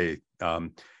did say,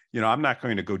 I'm not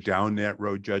going to go down that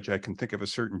road, Judge. I can think of a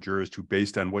certain jurist who,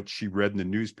 based on what she read in the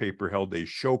newspaper, held a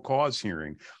show cause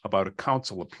hearing about a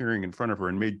counsel appearing in front of her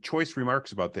and made choice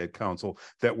remarks about that counsel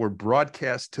that were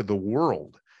broadcast to the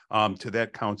world, to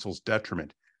that counsel's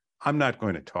detriment. I'm not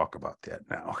going to talk about that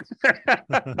now.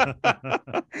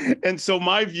 And so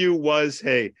my view was,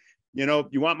 hey,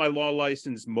 you want my law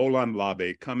license, Molam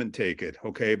Labe, come and take it.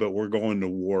 Okay. But we're going to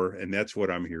war, and that's what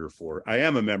I'm here for. I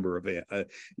am a member of,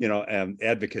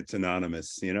 Advocates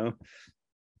Anonymous, Yeah.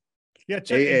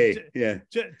 AA. Yeah.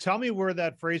 Tell me where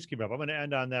that phrase came up. I'm going to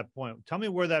end on that point. Tell me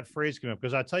where that phrase came up.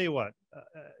 Because I tell you what,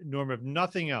 Norm, if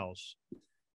nothing else,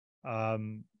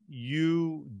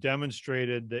 you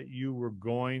demonstrated that you were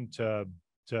going to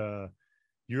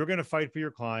fight for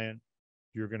your client.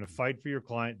 You're going to fight for your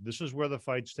client. This is where the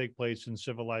fights take place in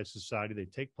civilized society. They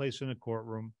take place in a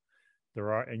courtroom.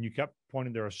 And you kept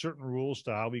pointing, there are certain rules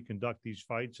to how we conduct these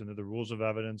fights, and they're the rules of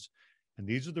evidence. And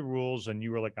these are the rules. And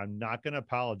you were like, I'm not going to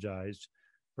apologize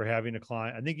for having a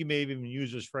client. I think you may have even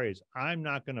used this phrase. I'm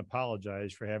not going to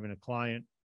apologize for having a client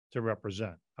to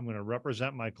represent. I'm going to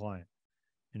represent my client.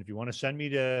 And if you want to send me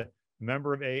to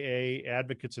member of AA,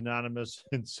 Advocates Anonymous,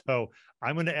 and so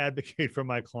I'm going to advocate for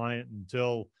my client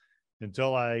until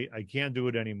I can't do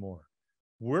it anymore.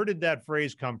 Where did that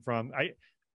phrase come from?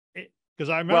 Because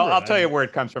I remember. Well, I'll tell you where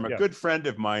it comes from. A good friend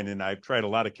of mine, and I've tried a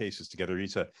lot of cases together.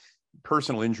 He's a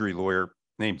personal injury lawyer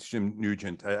named Jim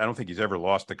Nugent. I don't think he's ever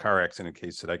lost a car accident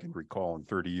case that I can recall in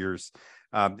 30 years.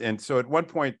 And so at one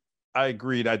point, I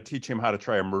agreed I'd teach him how to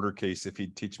try a murder case if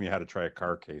he'd teach me how to try a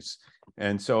car case.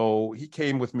 And so he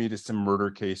came with me to some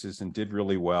murder cases and did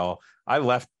really well. I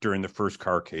left during the first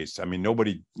car case. I mean,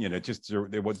 nobody, it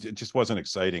just wasn't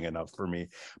exciting enough for me.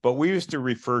 But we used to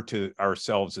refer to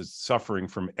ourselves as suffering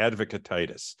from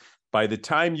advocatitis. By the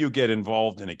time you get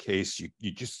involved in a case,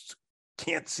 you just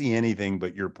can't see anything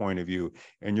but your point of view,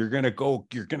 and you're going to go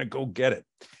get it.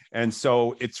 And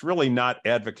so it's really not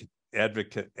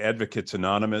Advocates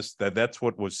Anonymous. That's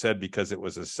what was said because it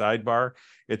was a sidebar.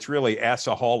 It's really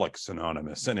Assaholics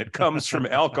Anonymous, and it comes from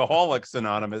Alcoholics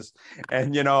Anonymous.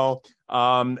 And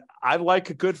I like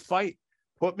a good fight.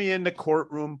 Put me in the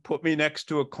courtroom, put me next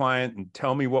to a client, and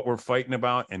tell me what we're fighting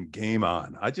about, and game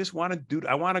on. I just want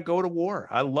to go to war.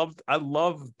 I love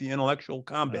the intellectual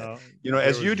combat.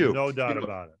 As you do. No doubt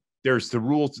about it. There's the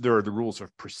rules. There are the rules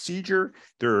of procedure.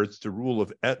 There are the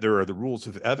rules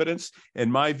of evidence.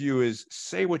 And my view is,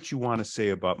 say what you want to say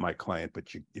about my client, but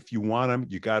if you want them,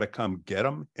 you got to come get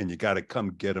them, and you got to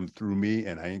come get them through me.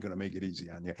 And I ain't going to make it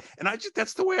easy on you. And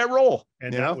that's the way I roll.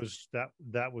 And that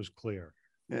was clear.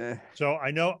 Yeah. So I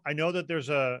know that there's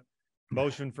a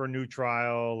motion for a new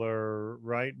trial, or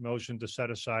motion to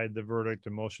set aside the verdict, a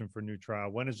motion for a new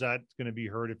trial. When is that going to be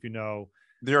heard? If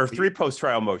There are 3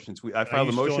 post-trial motions. I filed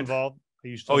a motion. Are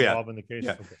you still involved in the case?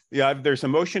 Yeah. Okay. Yeah. There's a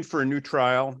motion for a new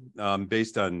trial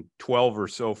based on 12 or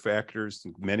so factors,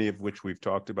 many of which we've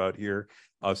talked about here.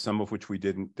 some of which we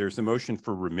didn't. There's a motion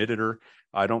for remittitor.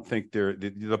 I don't think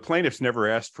the plaintiffs never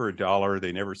asked for $1.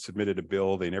 They never submitted a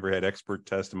bill. They never had expert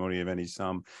testimony of any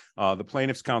sum. The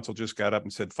plaintiffs' counsel just got up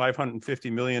and said 550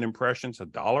 million impressions,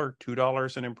 $1,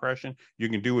 $2 an impression. You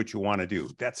can do what you want to do.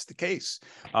 That's the case.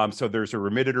 So there's a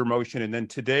remittitor motion. And then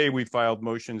today we filed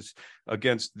motions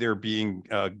against their being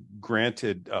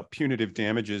granted punitive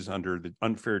damages under the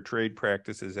Unfair Trade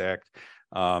Practices Act.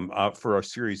 For a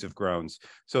series of grounds.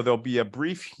 So there'll be a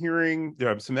brief hearing.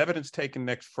 There some evidence taken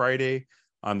next Friday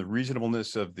on the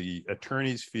reasonableness of the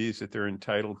attorney's fees that they're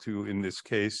entitled to in this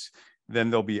case. Then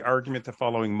there'll be argument the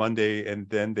following Monday, and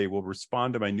then they will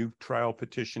respond to my new trial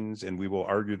petitions, and we will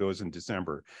argue those in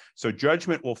December. So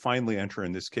judgment will finally enter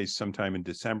in this case sometime in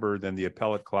December. Then the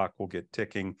appellate clock will get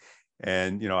ticking.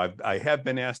 And, you know, I have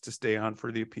been asked to stay on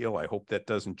for the appeal. I hope that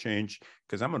doesn't change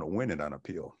because I'm going to win it on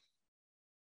appeal.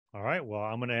 All right. Well,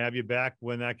 I'm going to have you back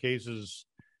when that case is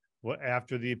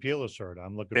after the appeal is heard.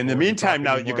 I'm looking. In the meantime,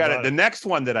 now you got it. The next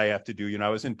one that I have to do, you know, I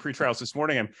was in pretrials this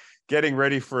morning. I'm getting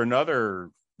ready for another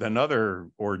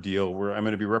ordeal where I'm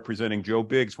going to be representing Joe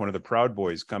Biggs, one of the Proud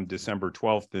Boys, come December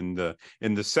 12th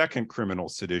in the second criminal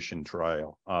sedition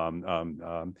trial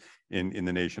in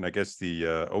the nation. I guess the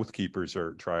Oath Keepers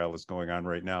trial is going on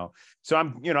right now. So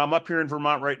I'm up here in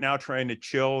Vermont right now trying to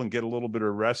chill and get a little bit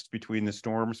of rest between the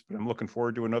storms, but I'm looking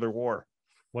forward to another war.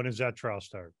 When does that trial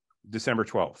start? December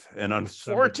 12th. And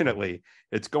unfortunately,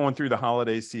 it's going through the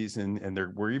holiday season, and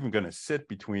we're even going to sit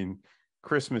between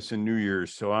Christmas and New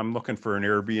Year's. So I'm looking for an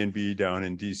Airbnb down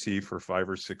in DC for 5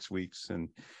 or 6 weeks, and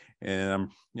I'm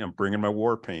bringing my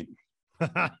war paint.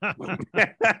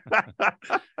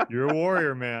 You're a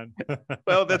warrior, man.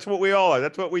 Well, that's what we all are.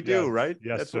 That's what we do, yes, right?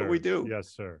 Yes, that's sir. what we do. Yes,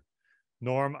 sir.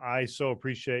 Norm, I so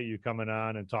appreciate you coming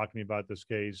on and talking to me about this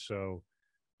case. So,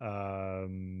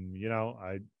 I'm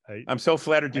so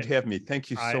flattered you'd have me. Thank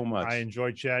you so much. I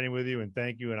enjoyed chatting with you, and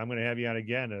thank you. And I'm going to have you on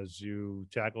again as you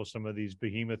tackle some of these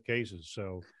behemoth cases.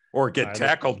 So, or get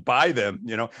tackled by them,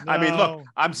 you know. No, I mean, look,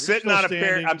 I'm sitting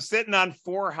on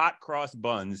 4 hot cross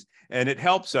buns, and it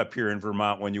helps up here in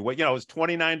Vermont when you wait. You know, it was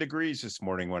 29 degrees this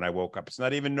morning when I woke up. It's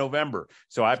not even November,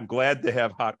 so I'm glad to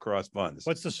have hot cross buns.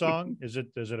 What's the song? Is it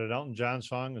an Elton John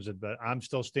song? Is it I'm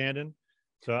Still Standing?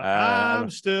 So I'm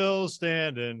still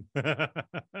standing.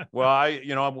 Well,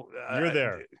 you're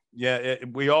there. Yeah,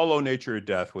 we all owe nature a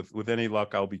death. With any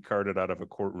luck, I'll be carted out of a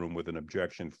courtroom with an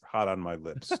objection hot on my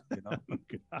lips. You know?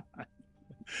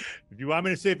 If you want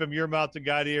me to say from your mouth to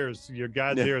God's ears, your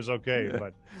God's ears, okay.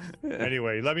 But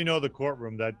anyway, let me know the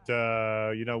courtroom that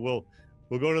we'll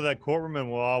go to that courtroom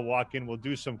and we'll all walk in. We'll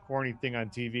do some corny thing on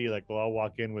TV, like we'll all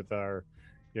walk in with our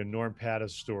Norm Pattis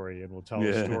story, and we'll tell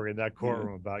a story in that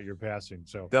courtroom about your passing.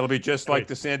 So that'll be just like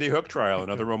the Sandy Hook trial,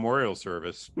 another memorial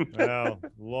service. Well,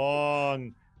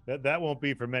 that won't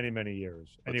be for many, many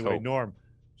years. Anyway, Norm,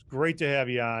 it's great to have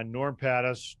you on. Norm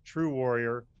Pattis, true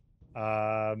warrior.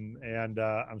 And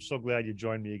I'm so glad you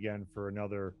joined me again for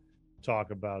another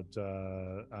talk about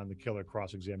on the Killer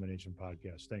Cross-Examination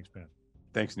podcast. Thanks, man.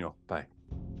 Thanks, Neil. Bye.